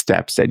key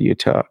steps that you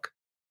took?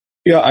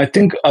 Yeah, I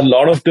think a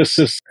lot of this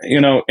is,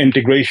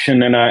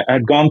 integration. And I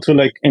had gone through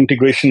like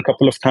integration a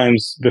couple of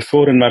times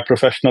before in my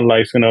professional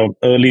life,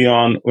 early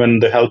on when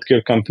the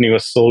healthcare company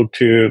was sold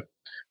to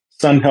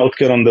Sun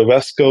Healthcare on the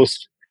West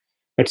Coast.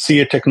 At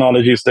CA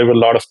Technologies, there were a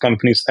lot of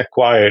companies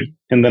acquired.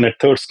 And then at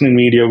Third Screen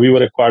Media, we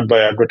were acquired by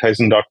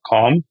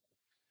advertising.com.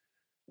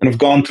 And I've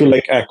gone through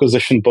like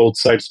acquisition both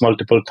sides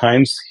multiple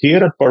times.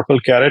 Here at Purple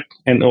Carrot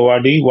and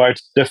ORD, why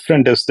it's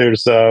different is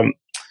there's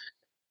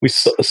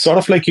sort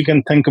of like you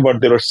can think about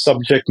there are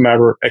subject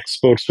matter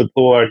experts with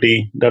ORD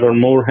that are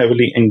more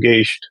heavily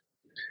engaged,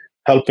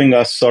 helping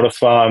us sort of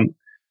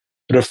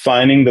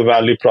refining the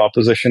value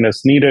proposition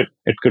as needed.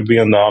 It could be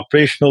on the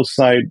operational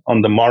side,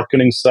 on the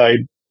marketing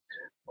side.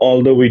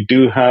 Although we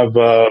do have,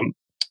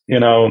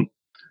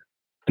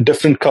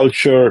 different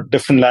culture,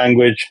 different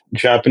language,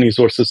 Japanese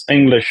versus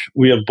English,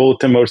 we are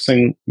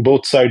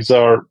both sides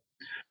are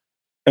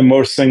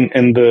immersing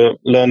in the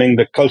learning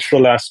the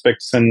cultural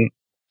aspects and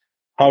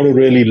how to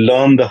really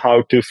learn the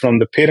how to from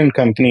the parent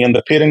company, and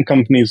the parent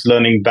company is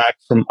learning back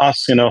from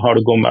us, how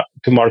to go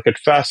to market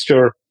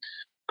faster,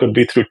 could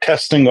be through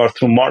testing or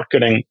through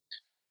marketing.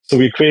 So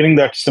we're creating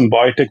that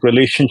symbiotic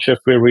relationship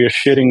where we are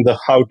sharing the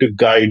how to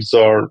guides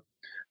or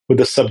with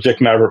the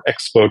subject matter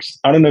experts.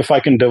 I don't know if I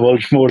can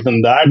divulge more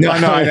than that. No,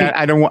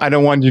 I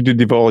don't want you to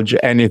divulge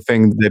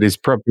anything that is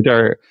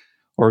proprietary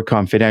or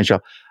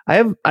confidential. I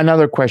have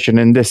another question,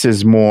 and this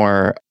is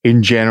more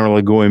in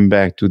general, going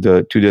back to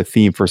the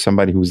theme for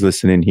somebody who's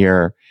listening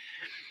here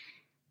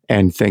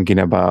and thinking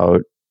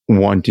about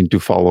wanting to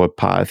follow a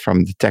path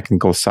from the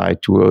technical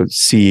side to a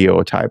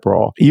CEO type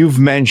role. You've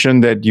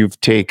mentioned that you've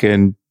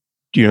taken,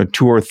 2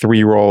 or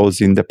 3 roles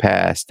in the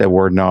past that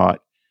were not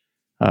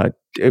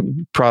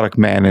product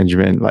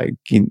management.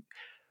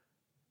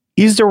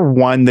 Is there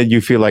one that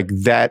you feel like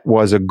that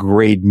was a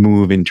great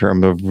move in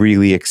terms of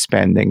really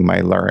expanding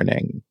my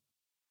learning?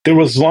 There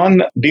was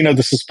one, Dino,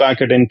 this is back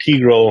at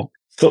Integral.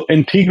 So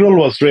Integral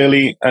was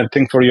really, I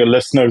think for your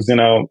listeners,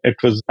 it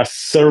was a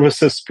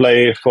services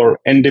play for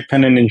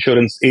independent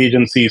insurance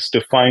agencies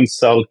to find,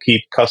 sell,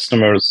 keep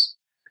customers.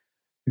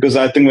 Because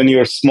I think when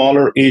you're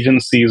smaller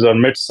agencies or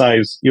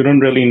mid-size, you don't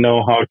really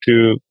know how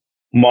to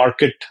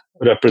market,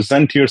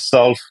 represent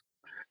yourself,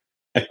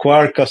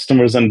 acquire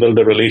customers, and build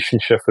a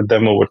relationship with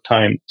them over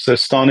time. So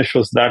Astonish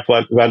was that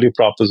value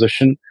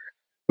proposition,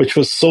 which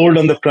was sold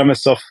on the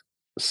premise of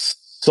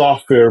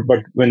software. But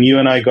when you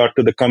and I got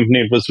to the company,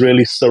 it was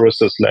really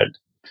services led.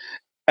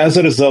 As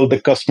a result, the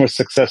customer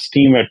success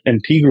team at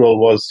Integral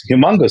was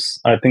humongous.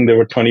 I think there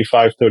were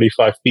 25,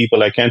 35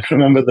 people. I can't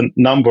remember the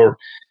number.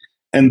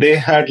 And they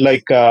had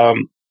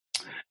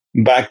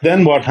back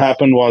then what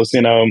happened was,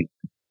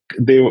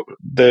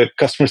 the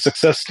customer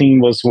success team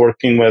was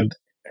working with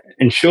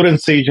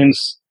insurance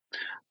agents,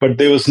 but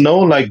there was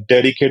no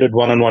dedicated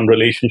one-on-one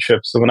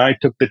relationship. So when I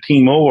took the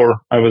team over,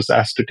 I was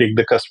asked to take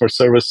the customer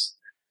service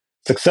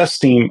success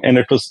team, and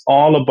it was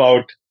all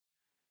about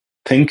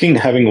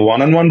having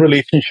one-on-one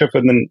relationship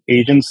with an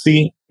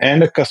agency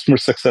and a customer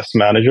success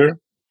manager,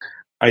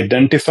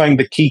 identifying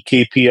the key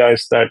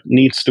KPIs that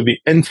needs to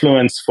be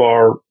influenced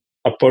for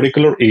a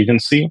particular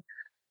agency,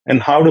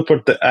 and how to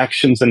put the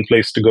actions in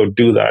place to go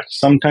do that.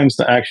 Sometimes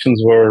the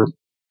actions were,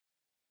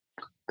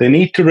 they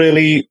need to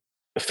really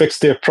fix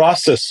their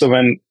process. So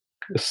when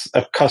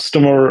a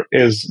customer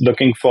is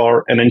looking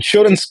for an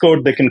insurance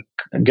code, they can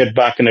get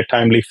back in a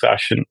timely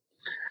fashion.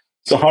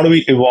 So how do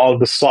we evolve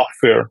the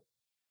software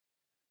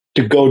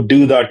to go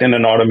do that in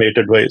an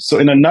automated way? So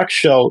in a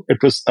nutshell,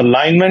 it was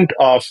alignment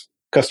of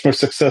customer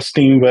success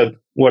team with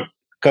what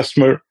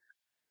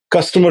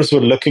customers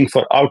were looking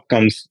for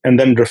outcomes, and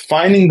then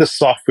refining the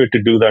software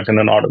to do that in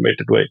an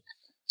automated way.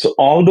 So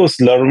all those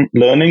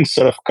learnings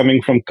sort of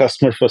coming from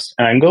customer first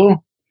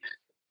angle,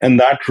 and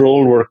that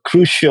role were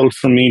crucial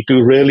for me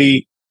to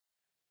really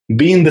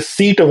be in the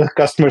seat of a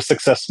customer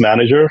success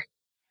manager.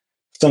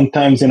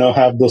 Sometimes,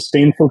 have those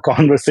painful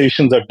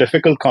conversations or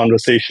difficult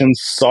conversations,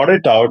 sort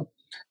it out,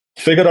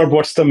 figure out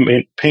what's the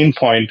main pain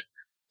point,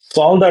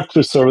 solve that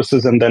through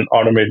services, and then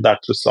automate that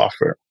through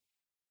software.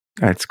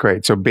 That's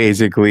great. So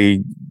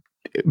basically,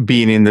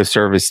 being in the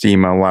service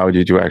team allowed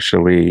you to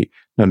actually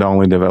not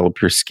only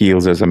develop your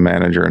skills as a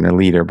manager and a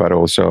leader, but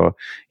also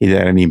it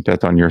had an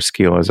impact on your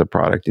skill as a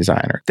product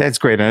designer. That's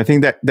great. And I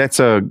think that's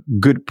a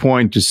good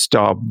point to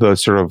stop the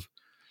sort of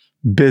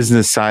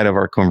business side of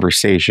our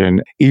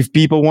conversation. If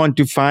people want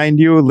to find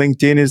you,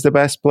 LinkedIn is the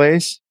best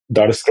place?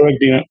 That is correct,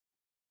 Dina.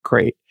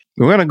 Great.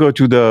 We're going to go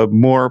to the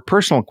more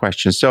personal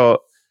questions. So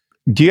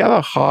do you have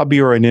a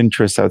hobby or an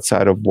interest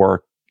outside of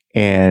work?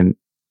 And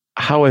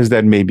How has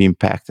that maybe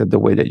impacted the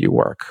way that you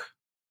work?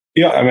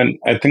 Yeah, I mean,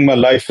 I think my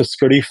life is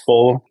pretty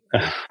full.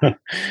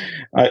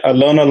 I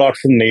learn a lot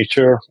from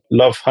nature,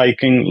 love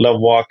hiking, love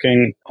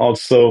walking,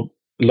 also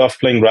love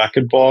playing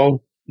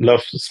racquetball,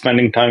 love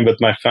spending time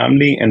with my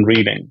family and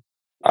reading.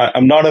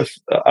 I'm not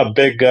a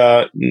big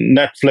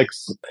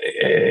Netflix.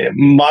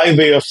 My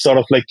way of sort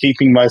of like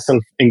keeping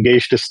myself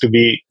engaged is to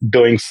be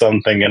doing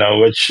something,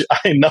 which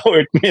I know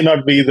it may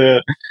not be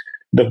the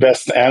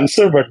best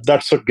answer, but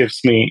that's what gives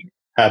me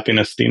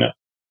happiness, Dina.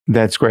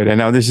 That's great. And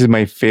now this is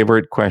my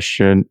favorite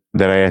question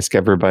that I ask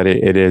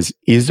everybody.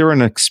 Is there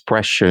an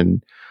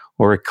expression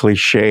or a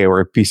cliche or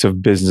a piece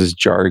of business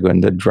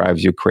jargon that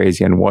drives you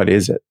crazy? And what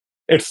is it?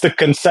 It's the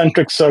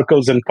concentric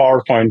circles in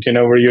PowerPoint,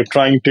 where you're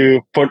trying to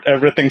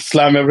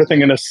slam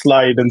everything in a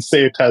slide and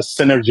say it has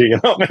synergy.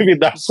 Maybe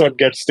that's what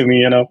gets to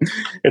me.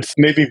 It's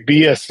maybe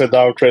BS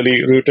without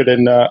really rooted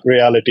in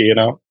reality.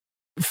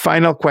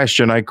 Final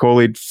question. I call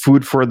it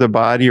food for the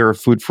body or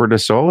food for the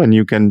soul. And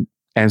you can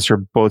answer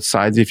both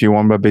sides if you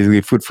want, but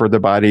basically food for the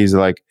body is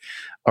like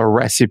a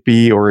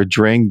recipe or a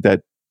drink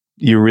that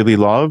you really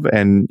love.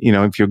 And,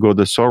 if you go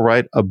the soul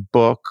right, a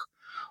book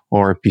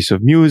or a piece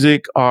of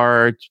music,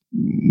 art.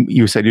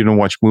 You said you don't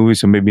watch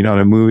movies, so maybe not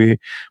a movie,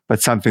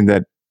 but something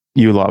that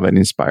you love and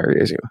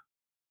inspires you.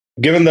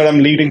 Given that I'm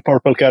leading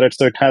Purple Carrot,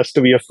 so it has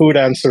to be a food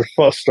answer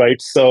first,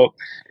 right? So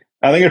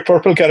I think at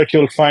Purple Carrot,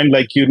 you'll find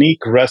like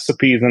unique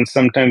recipes. And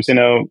sometimes,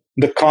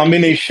 the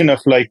combination of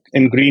like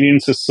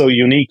ingredients is so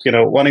unique.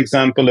 One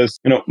example is,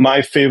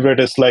 my favorite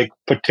is like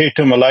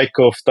potato malai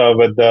kofta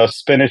with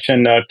spinach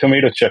and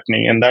tomato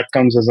chutney. And that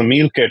comes as a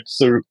meal kit.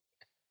 So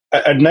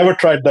I'd never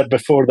tried that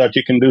before, that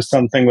you can do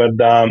something with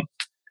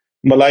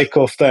malai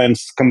kofta and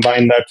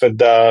combine that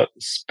with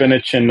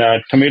spinach and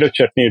tomato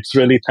chutney. It's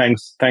really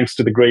thanks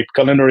to the great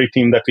culinary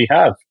team that we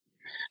have.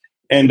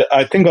 And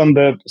I think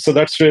so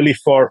that's really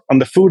on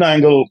the food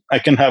angle, I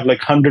can have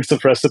like hundreds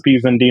of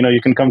recipes and,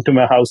 you can come to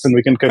my house and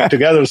we can cook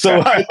together.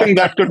 So I think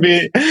that could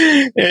be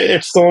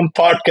its own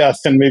podcast,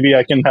 and maybe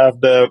I can have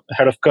the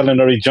head of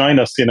culinary join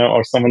us,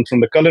 or someone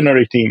from the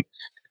culinary team.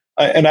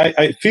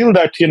 I feel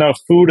that,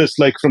 food is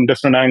like from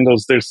different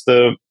angles. There's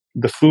the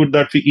food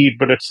that we eat,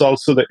 but it's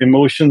also the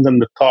emotions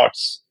and the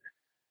thoughts.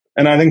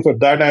 And I think for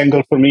that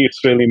angle, for me, it's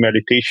really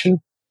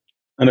meditation.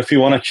 And if you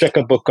want to check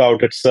a book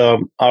out, it's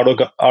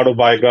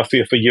Autobiography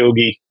of a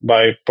Yogi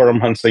by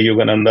Paramhansa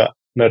Yogananda.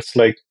 That's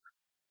like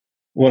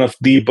one of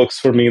the books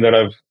for me that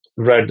I've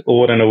read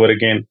over and over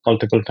again,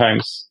 multiple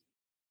times.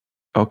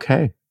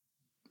 Okay.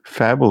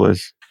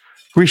 Fabulous.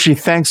 Rishi,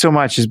 thanks so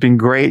much. It's been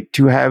great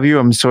to have you.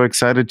 I'm so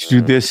excited to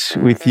do this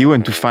with you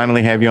and to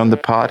finally have you on the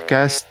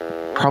podcast.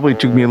 Probably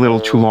took me a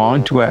little too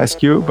long to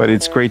ask you, but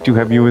it's great to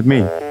have you with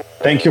me.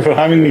 Thank you for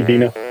having me,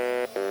 Dina.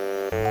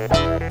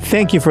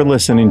 Thank you for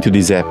listening to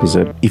this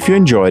episode. If you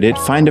enjoyed it,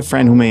 find a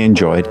friend who may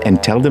enjoy it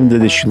and tell them that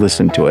they should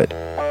listen to it.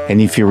 And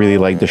if you really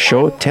like the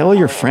show, tell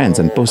your friends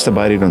and post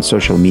about it on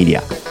social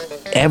media.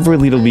 Every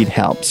little bit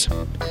helps.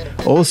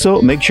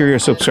 Also, make sure you're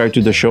subscribed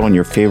to the show on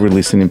your favorite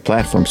listening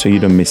platform so you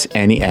don't miss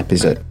any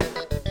episode.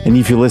 And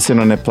if you listen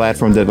on a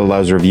platform that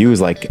allows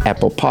reviews like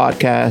Apple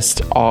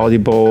Podcasts,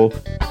 Audible,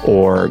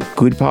 or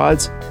Good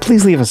Pods,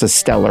 please leave us a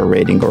stellar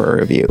rating or a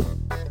review.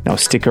 Now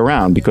stick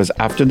around, because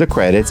after the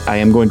credits, I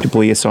am going to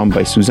play a song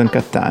by Susan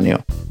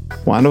Cattaneo,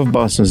 one of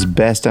Boston's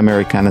best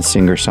Americana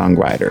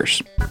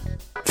singer-songwriters.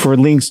 For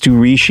links to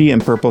Rishi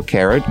and Purple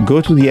Carrot,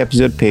 go to the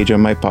episode page on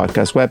my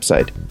podcast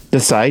website. The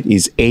site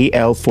is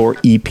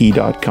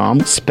al4ep.com,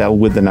 spelled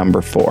with the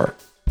number 4.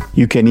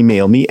 You can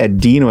email me at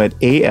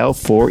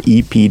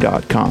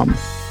dino@al4ep.com.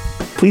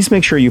 Please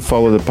make sure you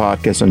follow the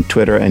podcast on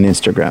Twitter and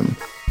Instagram.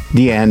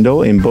 The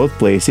handle in both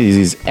places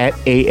is at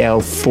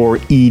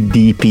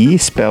AL4EDP,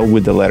 spelled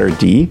with the letter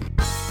D.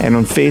 And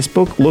on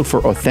Facebook, look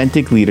for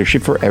Authentic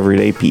Leadership for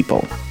Everyday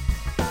People.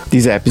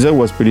 This episode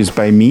was produced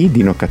by me,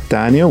 Dino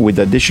Cattaneo, with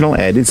additional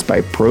edits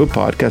by Pro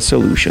Podcast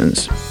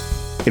Solutions.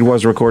 It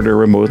was recorded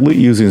remotely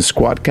using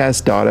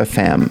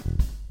Squadcast.fm.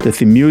 The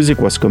theme music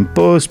was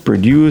composed,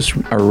 produced,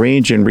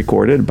 arranged, and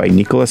recorded by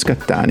Nicolas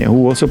Cattaneo,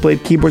 who also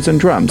played keyboards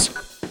and drums,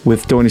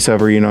 with Tony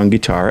Savarino on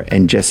guitar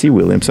and Jesse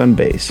Williams on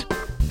bass.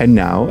 And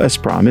now, as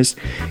promised,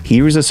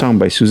 here is a song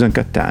by Susan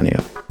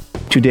Cattaneo.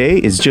 Today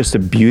is just a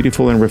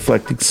beautiful and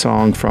reflective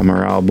song from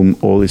her album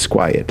All Is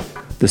Quiet.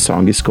 The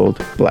song is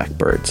called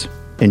Blackbirds.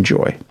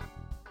 Enjoy.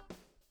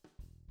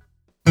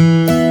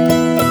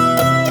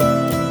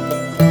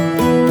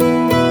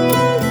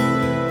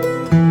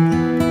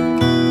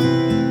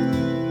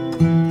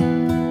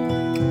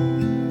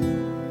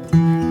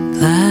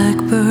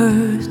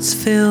 Blackbirds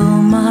fill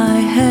my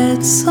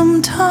head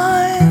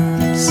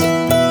sometimes.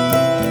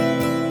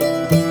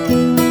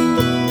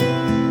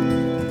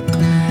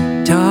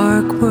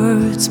 Dark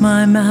words,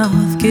 my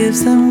mouth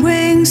gives them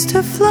wings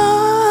to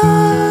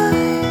fly.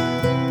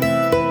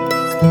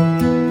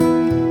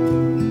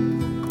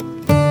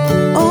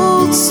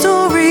 Old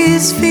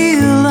stories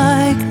feel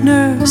like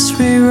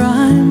nursery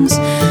rhymes.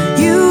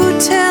 You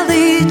tell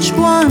each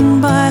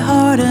one by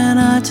heart and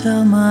I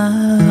tell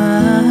mine.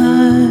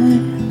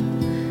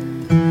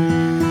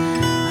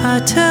 I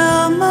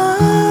tell mine.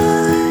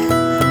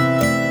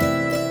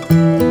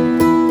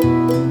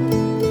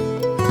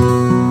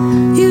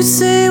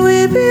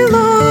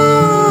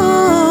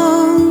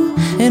 belong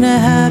in a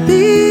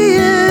happy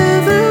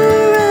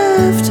ever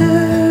after.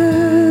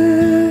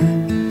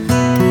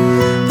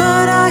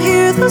 But I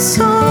hear the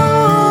song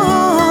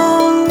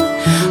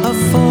of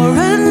 4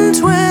 and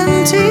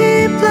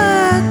 20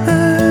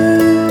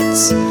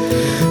 blackbirds,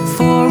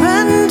 4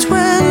 and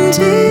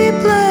 20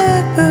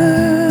 blackbirds.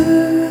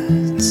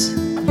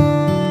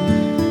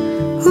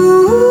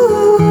 Ooh.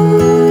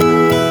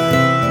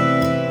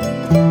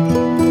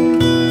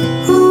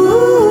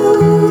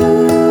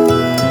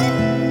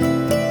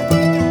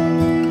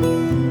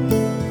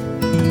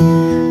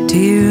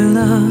 Dear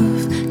love,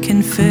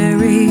 can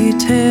fairy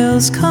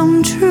tales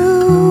come true?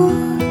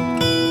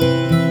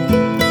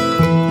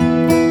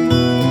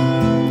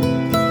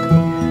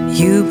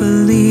 You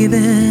believe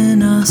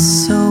in us,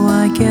 so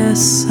I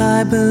guess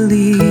I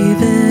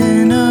believe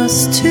in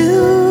us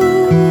too.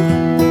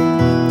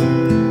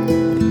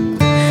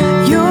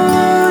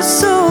 You're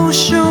so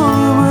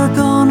sure we're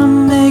gonna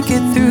make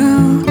it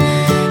through,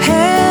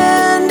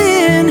 hand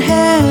in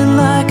hand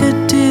like a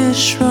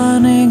dish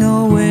running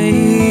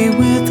away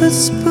with a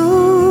spoon.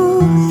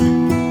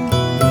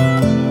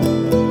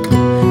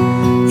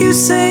 You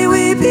say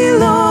we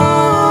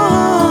belong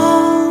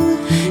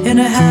in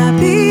a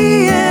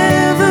happy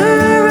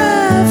ever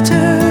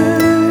after.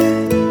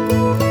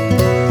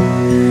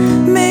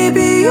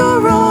 Maybe you're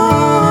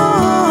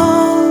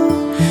wrong.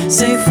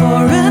 Say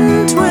 4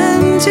 and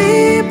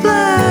 20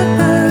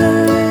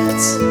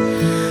 blackbirds,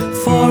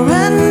 4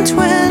 and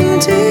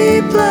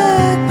 20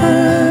 blackbirds.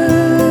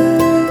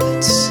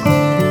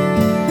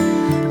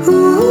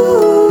 Ooh.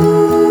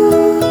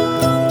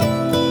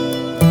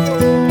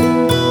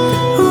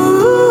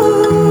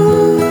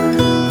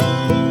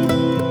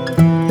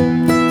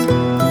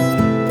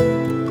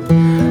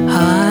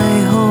 I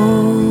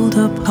hold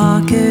a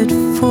pocket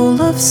full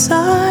of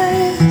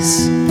sighs.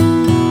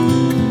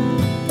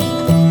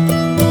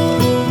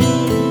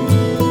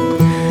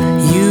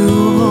 You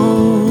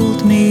hold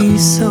me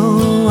so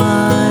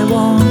I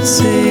won't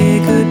say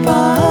goodbye.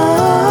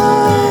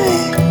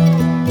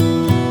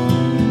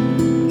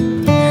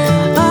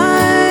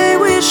 I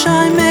wish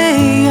I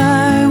may,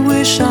 I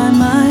wish I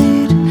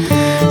might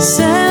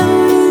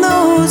send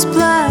those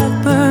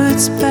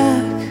blackbirds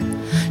back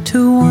to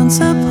once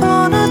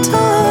upon a time.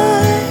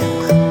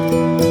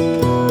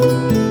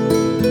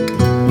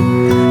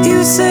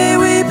 You say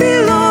we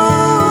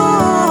belong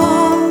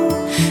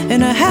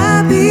in a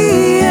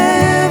happy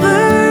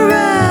ever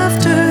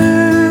after,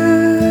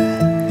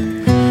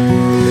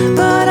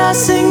 but I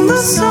sing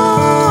the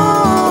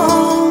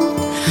song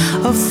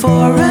of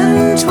 4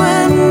 and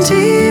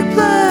 20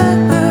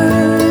 blackbirds.